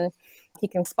involved and he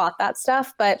can spot that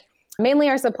stuff. But mainly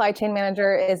our supply chain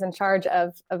manager is in charge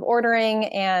of ordering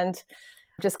and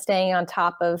just staying on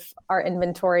top of our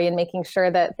inventory and making sure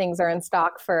that things are in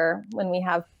stock for when we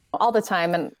have all the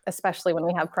time and especially when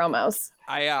we have promos.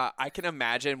 I can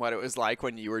imagine what it was like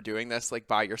when you were doing this like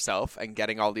by yourself and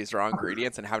getting all these raw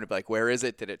ingredients and having to be like, where is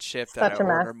it? Did it ship? Did I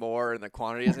order more? And the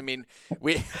quantities. I mean,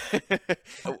 we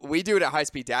do it at High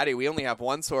Speed Daddy. We only have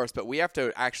one source, but we have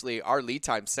to our lead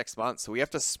time 6 months. So we have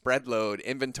to spread load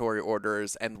inventory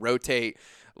orders and rotate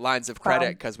lines of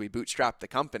credit because we bootstrap the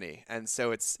company. And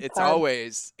so it's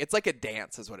always, it's like a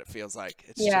dance is what it feels like.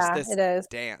 It's just this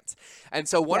dance. And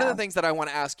so one of the things that I want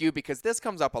to ask you, because this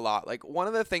comes up a lot, like one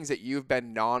of the things that you've been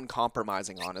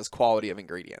non-compromising on is quality of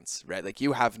ingredients, right? Like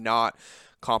you have not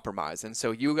compromised. And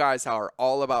so you guys are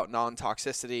all about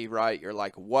non-toxicity, right? You're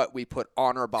like, what we put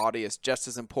on our body is just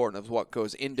as important as what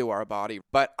goes into our body.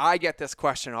 But I get this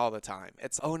question all the time.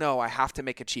 It's, oh no, I have to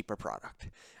make a cheaper product.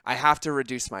 I have to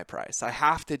reduce my price. I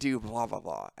have to do blah, blah,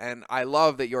 blah. And I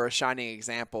love that you're a shining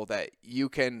example that you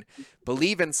can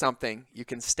believe in something, you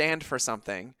can stand for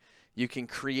something, you can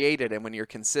create it, and when you're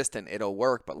consistent, it'll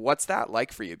work. But what's that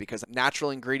like for you? Because natural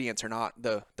ingredients are not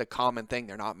the common thing.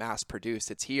 They're not mass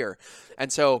produced. It's here.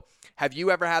 And so have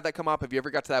you ever had that come up? Have you ever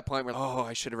got to that point where, oh,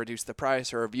 I should have reduced the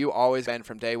price? Or have you always been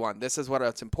from day one, this is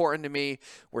what's important to me,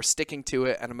 we're sticking to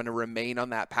it, and I'm going to remain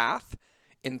on that path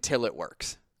until it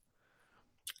works?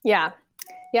 Yeah,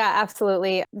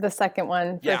 absolutely. The second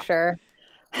one for sure.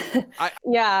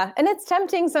 And it's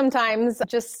tempting sometimes.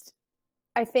 Just,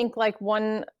 I think like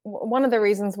one of the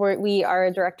reasons we are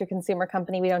a direct to consumer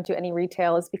company, we don't do any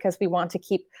retail, is because we want to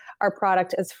keep our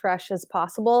product as fresh as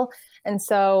possible. And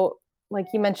so like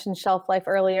you mentioned, shelf life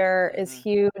earlier is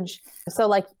huge. So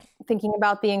like thinking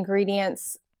about the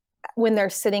ingredients when they're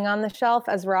sitting on the shelf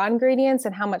as raw ingredients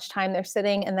and how much time they're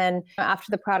sitting. And then after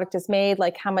the product is made,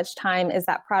 like how much time is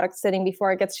that product sitting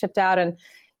before it gets shipped out, and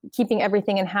keeping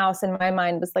everything in house in my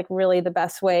mind was like really the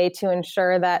best way to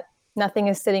ensure that Nothing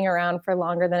is sitting around for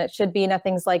longer than it should be.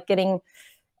 Nothing's like getting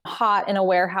hot in a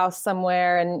warehouse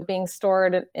somewhere and being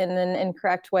stored in an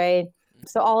incorrect way.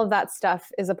 So all of that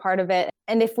stuff is a part of it.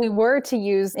 And if we were to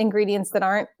use ingredients that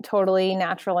aren't totally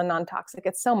natural and non-toxic,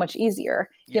 it's so much easier.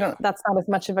 That's not as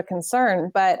much of a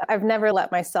concern, but I've never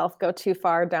let myself go too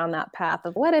far down that path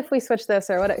of what if we switch this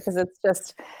or what, because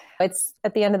it's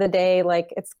at the end of the day,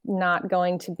 like it's not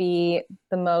going to be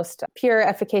the most pure,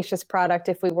 efficacious product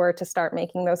if we were to start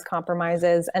making those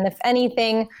compromises. And if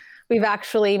anything, we've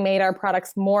actually made our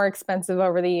products more expensive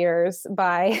over the years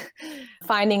by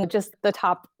finding just the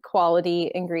top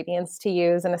quality ingredients to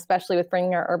use. And especially with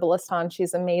bringing our herbalist on,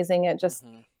 she's amazing at just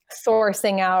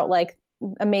sourcing out like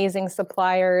amazing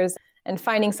suppliers and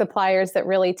finding suppliers that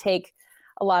really take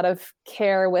a lot of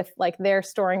care with like their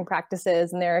storing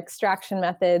practices and their extraction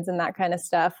methods and that kind of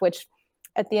stuff, which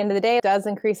at the end of the day does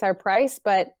increase our price,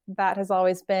 but quality has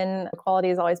always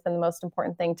been the most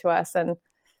important thing to us. And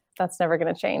that's never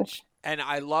going to change. And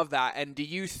I love that. And do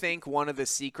you think one of the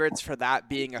secrets for that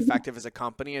being effective as a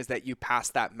company is that you pass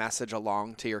that message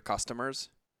along to your customers?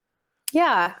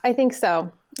 Yeah, I think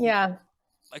so. Yeah.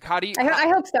 Like, how do you? I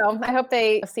hope so. I hope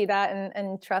they see that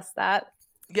and trust that.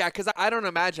 Yeah, because I don't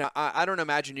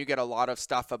imagine you get a lot of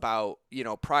stuff about,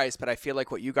 price, but I feel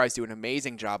like what you guys do an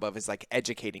amazing job of is like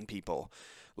educating people.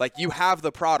 Like you have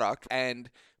the product and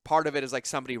part of it is like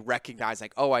somebody recognizing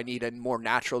like, oh, I need a more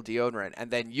natural deodorant. And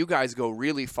then you guys go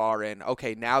really far in,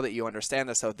 okay, now that you understand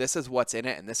this, so this is what's in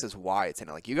it and this is why it's in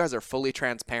it. Like you guys are fully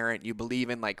transparent. You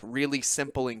believe in like really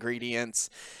simple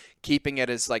ingredients, keeping it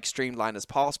as like streamlined as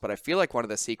possible. But I feel like one of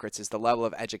the secrets is the level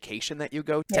of education that you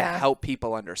go to help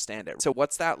people understand it. So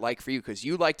what's that like for you? Because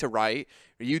you like to write,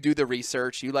 you do the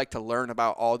research, you like to learn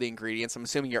about all the ingredients. I'm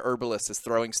assuming your herbalist is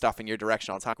throwing stuff in your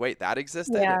direction all the time. Wait, that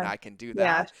existed and I can do that.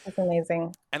 Yeah, that's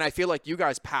amazing. And I feel like you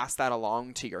guys pass that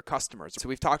along to your customers. So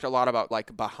we've talked a lot about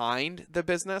like behind the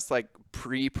business, like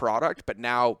pre-product, but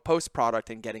now post-product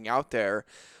and getting out there.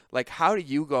 Like, how do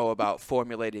you go about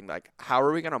formulating, like, how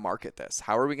are we going to market this?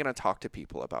 How are we going to talk to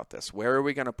people about this? Where are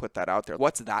we going to put that out there?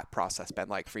 What's that process been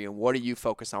like for you? And what do you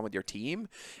focus on with your team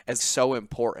as so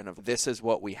important of this is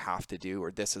what we have to do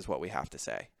or this is what we have to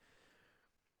say?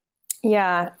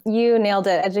 Yeah, you nailed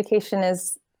it. Education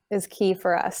is key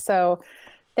for us. So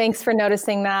thanks for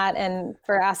noticing that and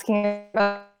for asking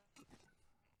about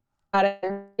it,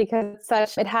 because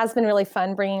it has been really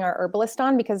fun bringing our herbalist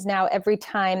on, because now every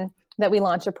time that we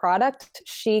launch a product,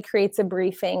 she creates a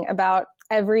briefing about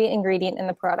every ingredient in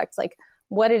the product, like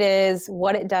what it is,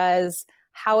 what it does,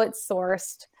 how it's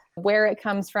sourced, where it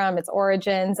comes from, its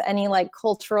origins, any like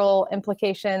cultural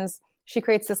implications. She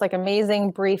creates this like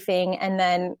amazing briefing and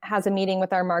then has a meeting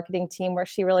with our marketing team where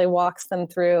she really walks them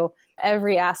through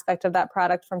every aspect of that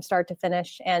product from start to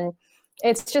finish. And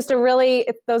it's just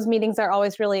those meetings are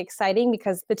always really exciting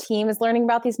because the team is learning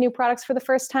about these new products for the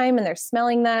first time and they're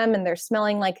smelling them and they're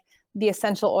smelling like the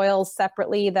essential oils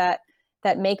separately that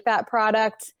make that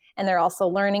product. And they're also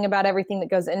learning about everything that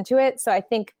goes into it. So I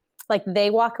think like they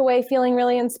walk away feeling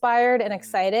really inspired and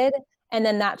excited. And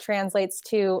then that translates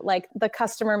to like the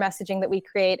customer messaging that we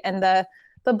create and the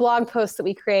blog posts that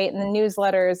we create and the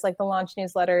newsletters, like the launch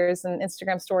newsletters and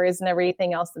Instagram stories and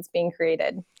everything else that's being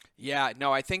created. Yeah,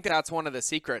 no, I think that's one of the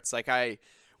secrets. Like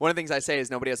one of the things I say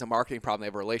is nobody has a marketing problem. They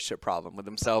have a relationship problem with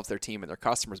themselves, their team, and their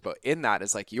customers. But in that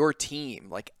is like your team,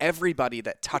 like everybody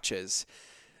that touches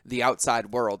the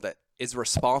outside world that is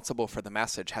responsible for the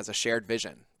message has a shared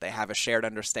vision. They have a shared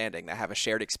understanding. They have a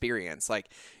shared experience.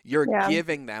 Like you're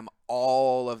giving them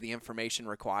all of the information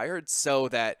required so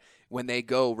that when they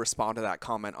go respond to that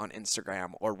comment on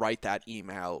Instagram or write that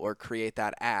email or create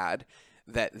that ad,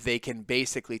 that they can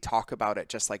basically talk about it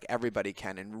just like everybody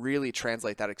can and really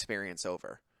translate that experience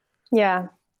over. Yeah.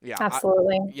 Yeah,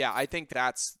 absolutely. I think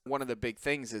that's one of the big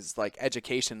things is like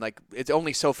education. Like it's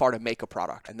only so far to make a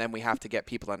product. And then we have to get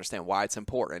people to understand why it's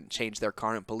important, change their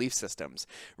current belief systems,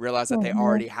 realize that they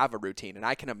already have a routine. And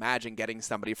I can imagine getting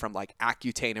somebody from like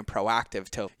Accutane and Proactive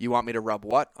to, you want me to rub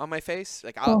what on my face?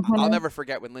 Like I'll never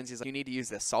forget when Lindsay's like, you need to use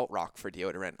this Salt Rock for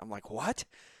deodorant. I'm like, what?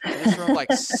 I just rub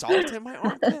like salt in my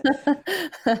armpit?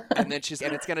 And then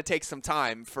and it's going to take some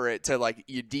time for it to like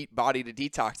your deep body to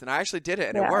detox. And I actually did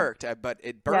it and it worked, but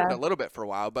it burned a little bit for a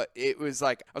while. But it was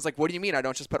like, I was like, what do you mean? I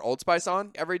don't just put Old Spice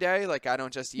on every day? Like I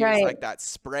don't just use like that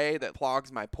spray that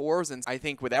clogs my pores. And I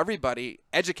think with everybody,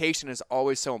 education is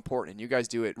always so important and you guys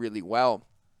do it really well.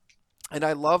 And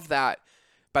I love that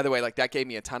By the way, like that gave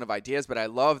me a ton of ideas, but I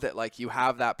love that like you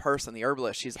have that person, the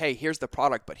herbalist, she's, hey, here's the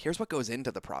product, but here's what goes into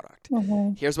the product.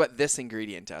 Here's what this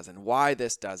ingredient does and why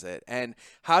this does it. And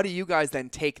how do you guys then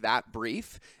take that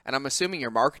brief? And I'm assuming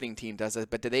your marketing team does it,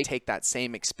 but do they take that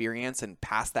same experience and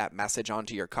pass that message on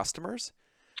to your customers?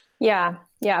 Yeah,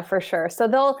 for sure. So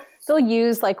they'll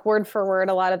use like word for word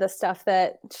a lot of the stuff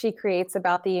that she creates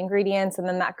about the ingredients, and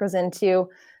then that goes into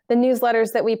the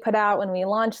newsletters that we put out when we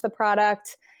launch the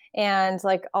product, and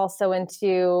like also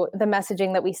into the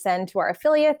messaging that we send to our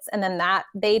affiliates, and then that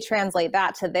they translate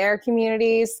that to their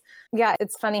communities. Yeah,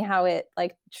 it's funny how it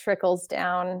like trickles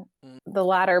down the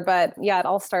ladder, but yeah, it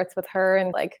all starts with her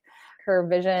and like her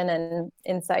vision and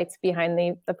insights behind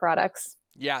the products.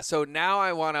 Yeah, so now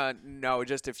I want to know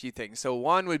just a few things. So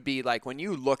one would be like when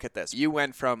you look at this, you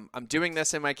went from I'm doing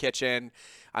this in my kitchen,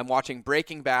 I'm watching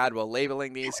Breaking Bad while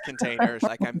labeling these containers,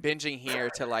 like I'm binging here,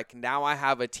 to like now I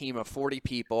have a team of 40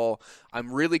 people.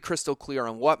 I'm really crystal clear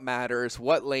on what matters,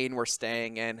 what lane we're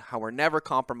staying in, how we're never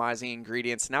compromising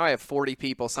ingredients. Now I have 40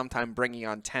 people, sometime bringing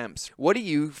on temps. What do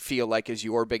you feel like is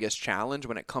your biggest challenge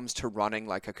when it comes to running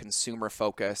like a consumer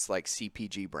focused like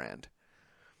CPG brand?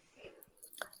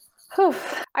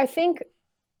 I think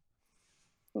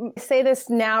I say this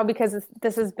now because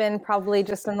this has been probably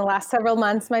just in the last several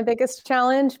months my biggest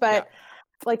challenge, but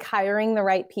like hiring the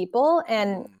right people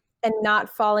and not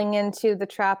falling into the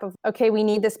trap of, okay, we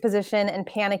need this position and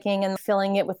panicking and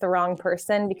filling it with the wrong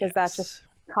person, because that just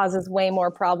causes way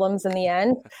more problems in the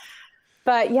end.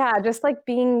 But yeah, just like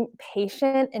being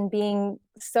patient and being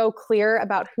so clear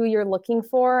about who you're looking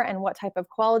for and what type of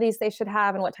qualities they should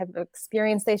have and what type of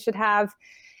experience they should have,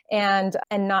 and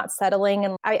not settling.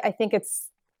 And I think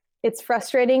it's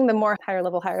frustrating. The more higher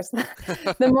level hires,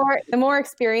 the more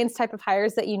experienced type of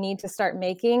hires that you need to start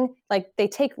making, like they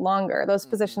take longer. Those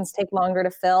positions take longer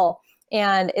to fill.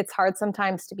 And it's hard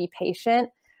sometimes to be patient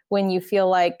when you feel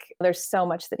like there's so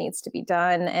much that needs to be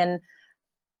done. And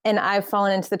I've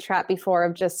fallen into the trap before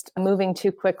of just moving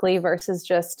too quickly versus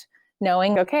just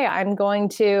knowing, okay, I'm going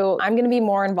to be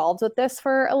more involved with this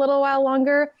for a little while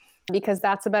longer, because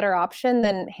that's a better option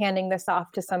than handing this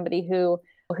off to somebody who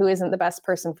isn't the best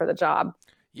person for the job.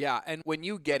 Yeah, and when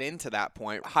you get into that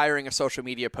point, hiring a social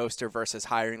media poster versus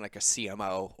hiring like a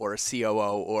CMO or a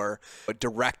COO or a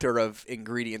director of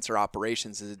ingredients or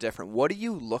operations is different. What do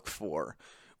you look for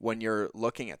when you're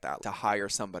looking at that to hire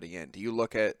somebody in? Do you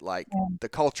look at like the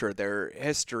culture, their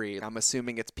history? I'm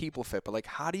assuming it's people fit, but like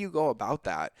how do you go about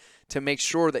that to make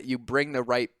sure that you bring the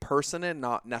right person in,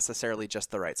 not necessarily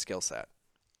just the right skill set?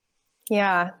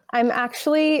 Yeah, I'm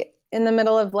actually in the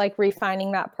middle of like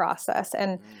refining that process.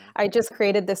 And I just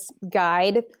created this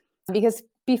guide because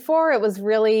before it was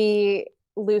really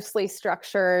loosely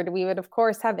structured. We would, of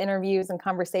course, have interviews and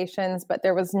conversations, but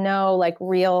there was no like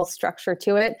real structure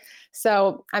to it.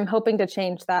 So I'm hoping to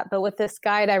change that. But with this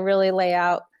guide, I really lay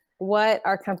out what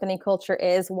our company culture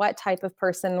is, what type of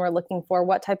person we're looking for,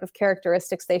 what type of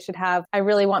characteristics they should have. I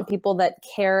really want people that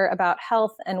care about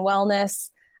health and wellness.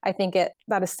 I think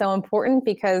that is so important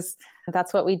because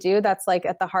that's what we do. That's like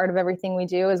at the heart of everything we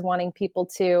do, is wanting people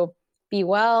to be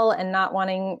well and not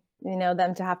wanting,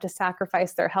 them to have to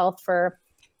sacrifice their health for,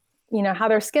 how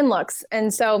their skin looks.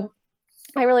 And so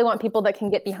I really want people that can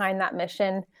get behind that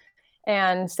mission.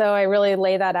 And so I really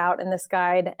lay that out in this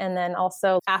guide, and then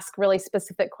also ask really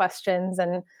specific questions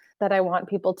and that I want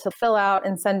people to fill out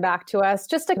and send back to us,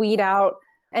 just to weed out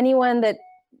anyone that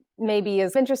maybe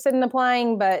is interested in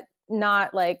applying, but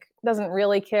not like doesn't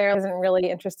really care, isn't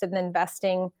really interested in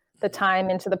investing the time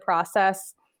into the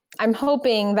process. I'm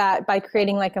hoping that by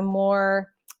creating like a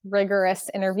more rigorous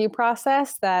interview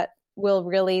process, that will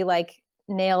really like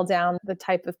nail down the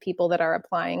type of people that are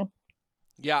applying.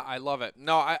 Yeah, I love it.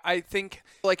 No, I think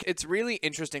like it's really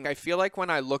interesting. I feel like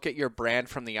when I look at your brand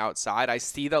from the outside, I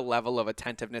see the level of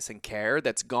attentiveness and care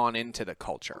that's gone into the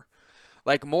culture.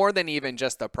 Like more than even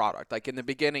just the product. Like in the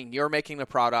beginning, you're making the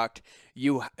product,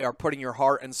 you are putting your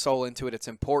heart and soul into it. It's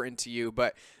important to you.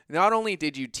 But not only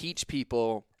did you teach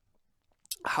people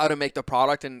how to make the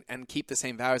product and keep the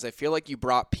same values, I feel like you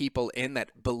brought people in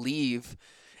that believe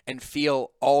and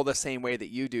feel all the same way that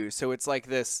you do. So it's like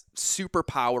this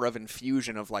superpower of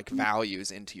infusion of like values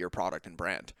into your product and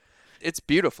brand. It's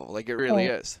beautiful. Like it really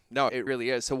is. No, it really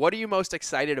is. So what are you most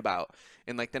excited about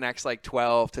in like the next like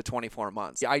 12 to 24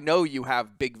 months? I know you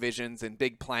have big visions and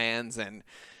big plans and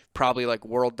probably like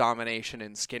world domination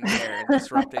in skincare and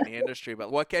disrupting the industry,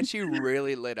 but what gets you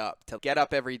really lit up to get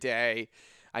up every day?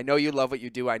 I know you love what you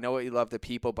do. I know what you love the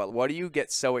people, but what do you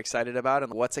get so excited about,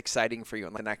 and what's exciting for you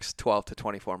in the next 12 to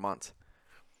 24 months?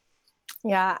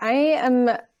 Yeah, I am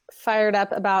fired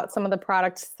up about some of the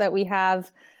products that we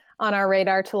have on our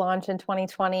radar to launch in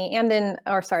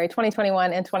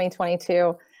 2021 and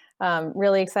 2022.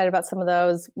 Really excited about some of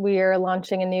those. We're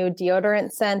launching a new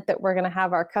deodorant scent that we're going to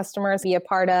have our customers be a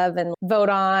part of and vote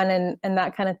on and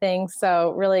that kind of thing.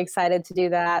 So really excited to do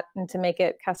that and to make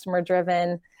it customer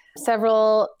driven.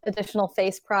 Several additional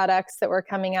face products that we're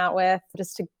coming out with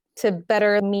just to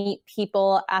better meet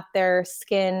people at their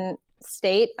skin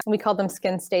state. We call them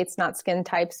skin states, not skin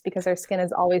types, because our skin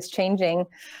is always changing.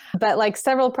 But like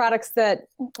several products that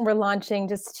we're launching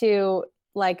just to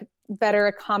like better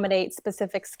accommodate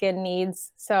specific skin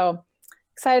needs. So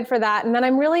excited for that. And then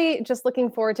I'm really just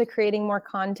looking forward to creating more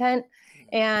content.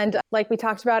 And like we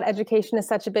talked about, education is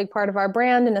such a big part of our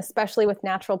brand, and especially with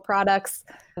natural products,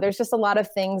 there's just a lot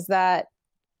of things that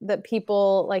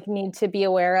people like need to be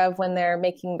aware of when they're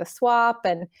making the swap,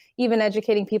 and even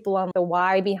educating people on the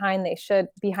why behind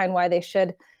why they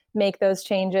should make those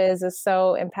changes is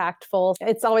so impactful.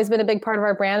 It's always been a big part of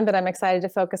our brand, but I'm excited to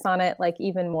focus on it like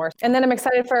even more. And then I'm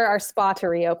excited for our spa to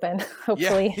reopen,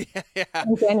 hopefully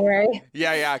in January.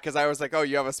 Yeah. Cause I was like, oh,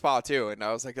 you have a spa too. And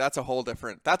I was like, that's a whole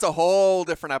different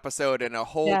episode and a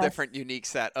whole different unique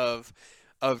set of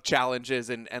challenges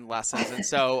and lessons. And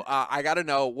so I got to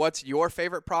know, what's your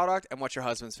favorite product and what's your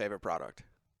husband's favorite product?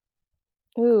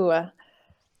 Ooh.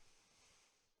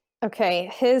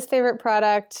 Okay. His favorite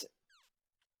product,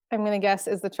 I'm going to guess,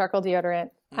 is the charcoal deodorant.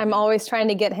 Mm-hmm. I'm always trying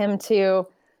to get him to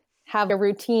have a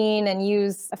routine and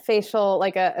use a facial,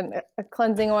 like a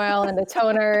cleansing oil and a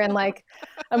toner and like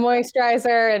a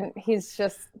moisturizer. And he's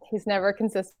never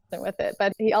consistent with it,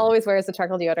 but he always wears the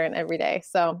charcoal deodorant every day.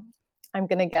 So I'm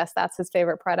going to guess that's his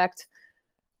favorite product.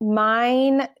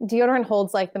 Mine, deodorant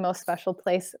holds like the most special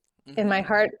place in my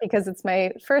heart because it's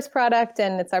my first product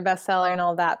and it's our bestseller and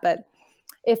all that. But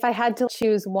if I had to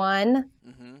choose one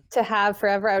to have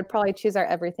forever, I would probably choose our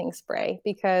Everything Spray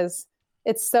because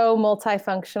it's so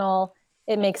multifunctional.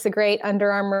 It makes a great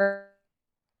underarm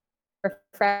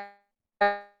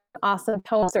awesome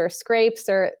tones or scrapes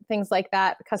or things like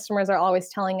that. Customers are always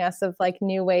telling us of like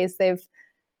new ways they've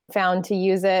found to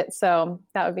use it. So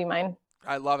that would be mine.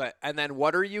 I love it. And then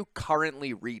what are you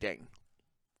currently reading?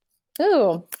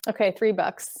 Ooh, okay.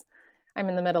 $3 I'm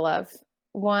in the middle of.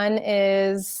 One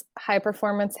is High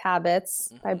Performance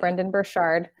Habits by Brendan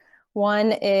Burchard.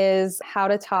 One is How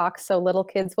to Talk So Little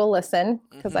Kids Will Listen,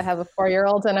 because I have a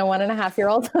 4-year-old and a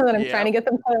 1.5-year-old and I'm trying to get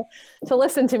them to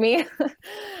listen to me.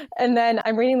 And then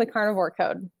I'm reading The Carnivore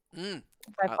Code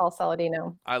by Paul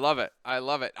Saladino. I love it.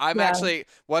 I'm actually,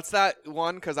 what's that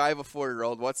one? Because I have a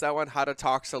 4-year-old. What's that one? How to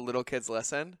Talk So Little Kids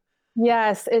Listen?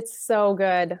 Yes, it's so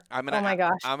good. Oh my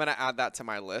gosh. I'm going to add that to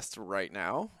my list right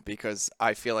now because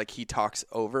I feel like he talks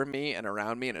over me and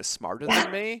around me and is smarter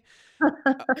than me.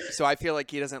 So I feel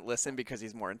like he doesn't listen because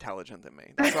he's more intelligent than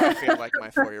me. That's what I feel like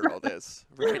my 4-year-old is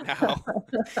right now.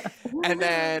 And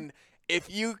then if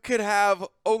you could have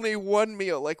only one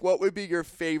meal, like what would be your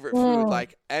favorite food?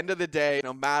 Like end of the day,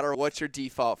 no matter what's your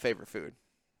default favorite food?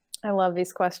 I love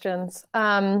these questions.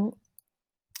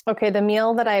 Okay, the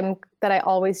meal that I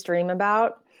always dream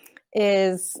about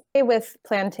is with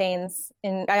plantains.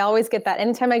 And I always get that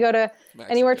anytime I go to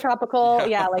anywhere tropical.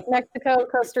 Like Mexico,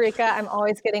 Costa Rica, I'm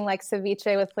always getting like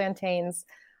ceviche with plantains.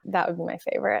 That would be my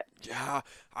favorite. Yeah,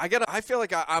 I feel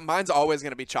like mine's always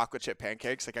going to be chocolate chip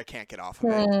pancakes. Like I can't get off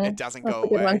of it. It doesn't go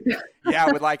away.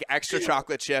 Yeah, with like extra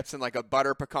chocolate chips and like a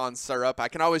butter pecan syrup. I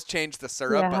can always change the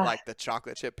syrup, but like the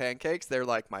chocolate chip pancakes, they're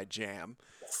like my jam.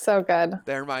 So good.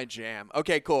 They're my jam.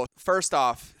 Okay, cool. First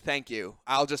off, thank you.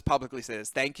 I'll just publicly say this.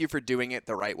 Thank you for doing it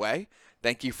the right way.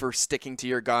 Thank you for sticking to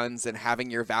your guns and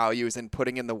having your values and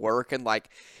putting in the work and like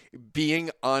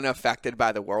being unaffected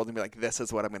by the world and be like, this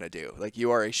is what I'm going to do. Like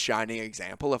you are a shining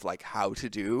example of like how to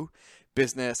do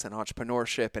business and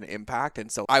entrepreneurship and impact. And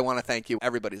so I want to thank you.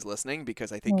 Everybody's listening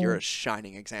because I think you're a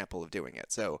shining example of doing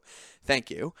it. So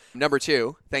thank you. Number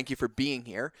 2, thank you for being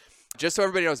here. Just so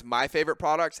everybody knows, my favorite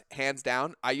products, hands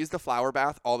down, I use the flower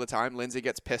bath all the time. Lindsay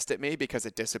gets pissed at me because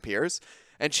it disappears.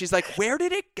 And she's like, where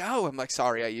did it go? I'm like,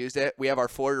 sorry, I used it. We have our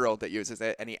 4-year-old that uses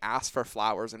it, and he asks for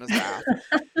flowers in his bath.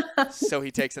 So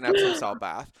he takes an Epsom salt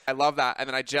bath. I love that. And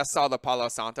then I just saw the Palo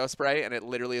Santo spray, and it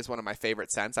literally is one of my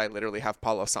favorite scents. I literally have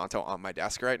Palo Santo on my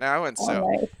desk right now. And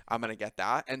so I'm going to get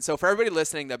that. And so for everybody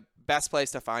listening, the best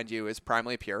place to find you is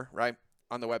Primely Pure, right?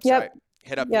 On the website. Yep.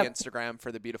 Hit up the Instagram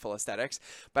for the beautiful aesthetics.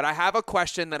 But I have a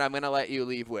question that I'm going to let you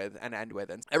leave with and end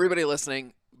with. And everybody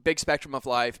listening, big spectrum of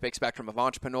life, big spectrum of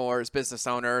entrepreneurs, business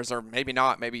owners, or maybe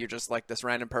not. Maybe you're just like this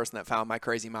random person that found my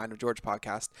Crazy Mind of George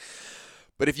podcast.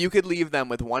 But if you could leave them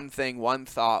with one thing, one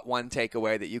thought, one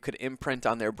takeaway that you could imprint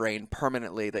on their brain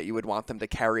permanently that you would want them to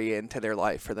carry into their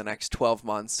life for the next 12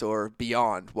 months or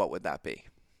beyond, what would that be?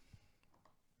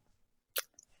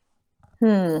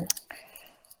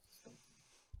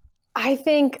 I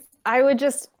think I would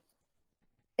just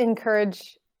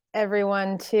encourage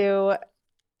everyone to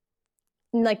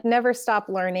never stop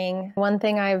learning. One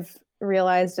thing I've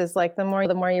realized is the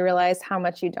more you realize how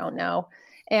much you don't know.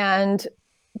 And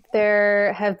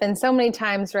there have been so many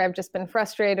times where I've just been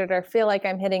frustrated or feel like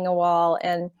I'm hitting a wall.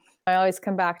 And I always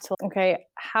come back to, okay,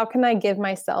 how can I give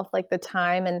myself the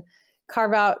time and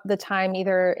carve out the time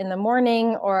either in the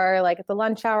morning or at the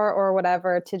lunch hour or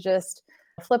whatever to just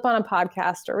flip on a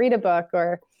podcast or read a book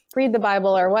or read the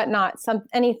Bible or whatnot,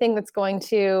 anything that's going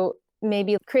to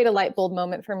maybe create a light bulb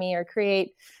moment for me or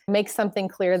make something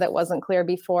clear that wasn't clear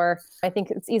before. I think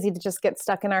it's easy to just get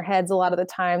stuck in our heads a lot of the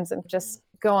times and just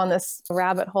go on this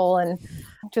rabbit hole and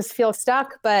just feel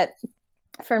stuck. But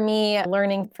for me,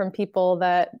 learning from people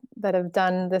that have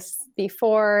done this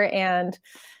before and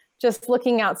just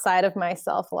looking outside of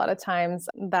myself, a lot of times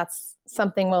that's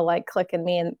something will click in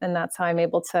me. And that's how I'm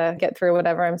able to get through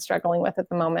whatever I'm struggling with at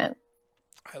the moment.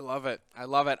 I love it. I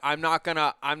love it. I'm not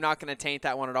gonna taint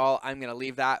that one at all. I'm gonna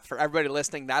leave that for everybody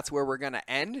listening. That's where we're gonna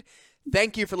end.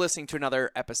 Thank you for listening to another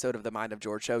episode of the Mind of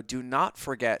George Show. Do not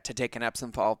forget to take an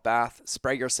Epsom salt bath,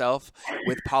 spray yourself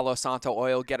with Palo Santo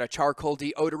oil, get a charcoal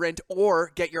deodorant,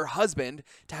 or get your husband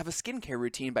to have a skincare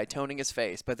routine by toning his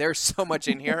face. But there's so much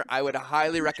in here. I would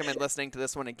highly recommend listening to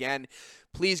this one again.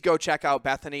 Please go check out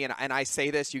Bethany. And I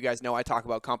say this, you guys know I talk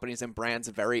about companies and brands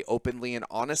very openly and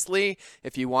honestly.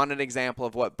 If you want an example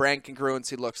of what brand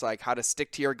congruency looks like, how to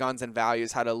stick to your guns and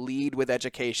values, how to lead with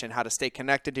education, how to stay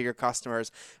connected to your customers,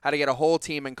 how to get a whole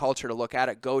team and culture to look at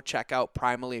it, go check out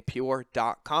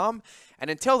primallypure.com. And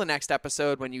until the next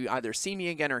episode, when you either see me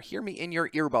again or hear me in your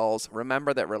earballs,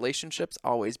 remember that relationships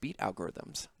always beat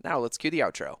algorithms. Now let's cue the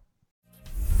outro.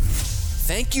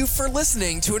 Thank you for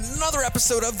listening to another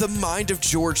episode of the Mind of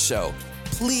George Show.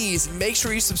 Please make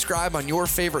sure you subscribe on your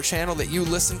favorite channel that you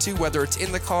listen to, whether it's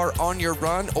in the car, on your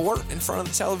run, or in front of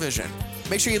the television.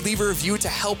 Make sure you leave a review to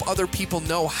help other people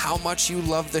know how much you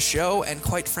love the show, and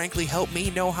quite frankly, help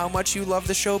me know how much you love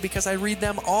the show because I read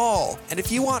them all. And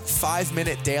if you want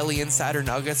 5-minute daily insider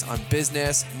nuggets on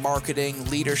business, marketing,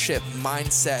 leadership,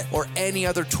 mindset, or any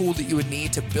other tool that you would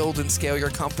need to build and scale your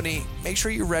company, make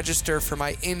sure you register for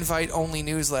my invite-only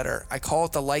newsletter. I call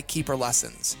it the Lightkeeper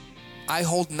Lessons. I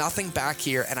hold nothing back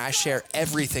here, and I share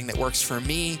everything that works for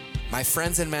me, my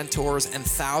friends and mentors, and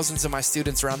thousands of my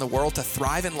students around the world to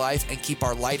thrive in life and keep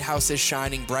our lighthouses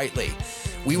shining brightly.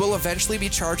 We will eventually be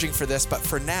charging for this, but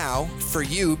for now, for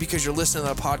you, because you're listening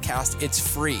to the podcast, it's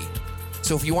free.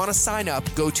 So if you want to sign up,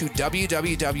 go to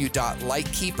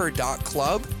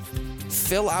www.lightkeeper.club,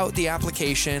 fill out the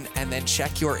application, and then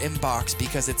check your inbox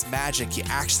because it's magic. You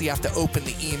actually have to open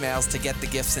the emails to get the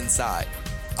gifts inside.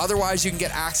 Otherwise, you can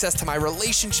get access to my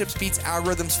Relationships Beats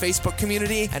Algorithms Facebook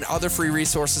community and other free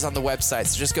resources on the website.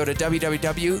 So just go to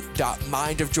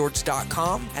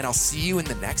www.mindofgeorge.com, and I'll see you in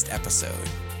the next episode.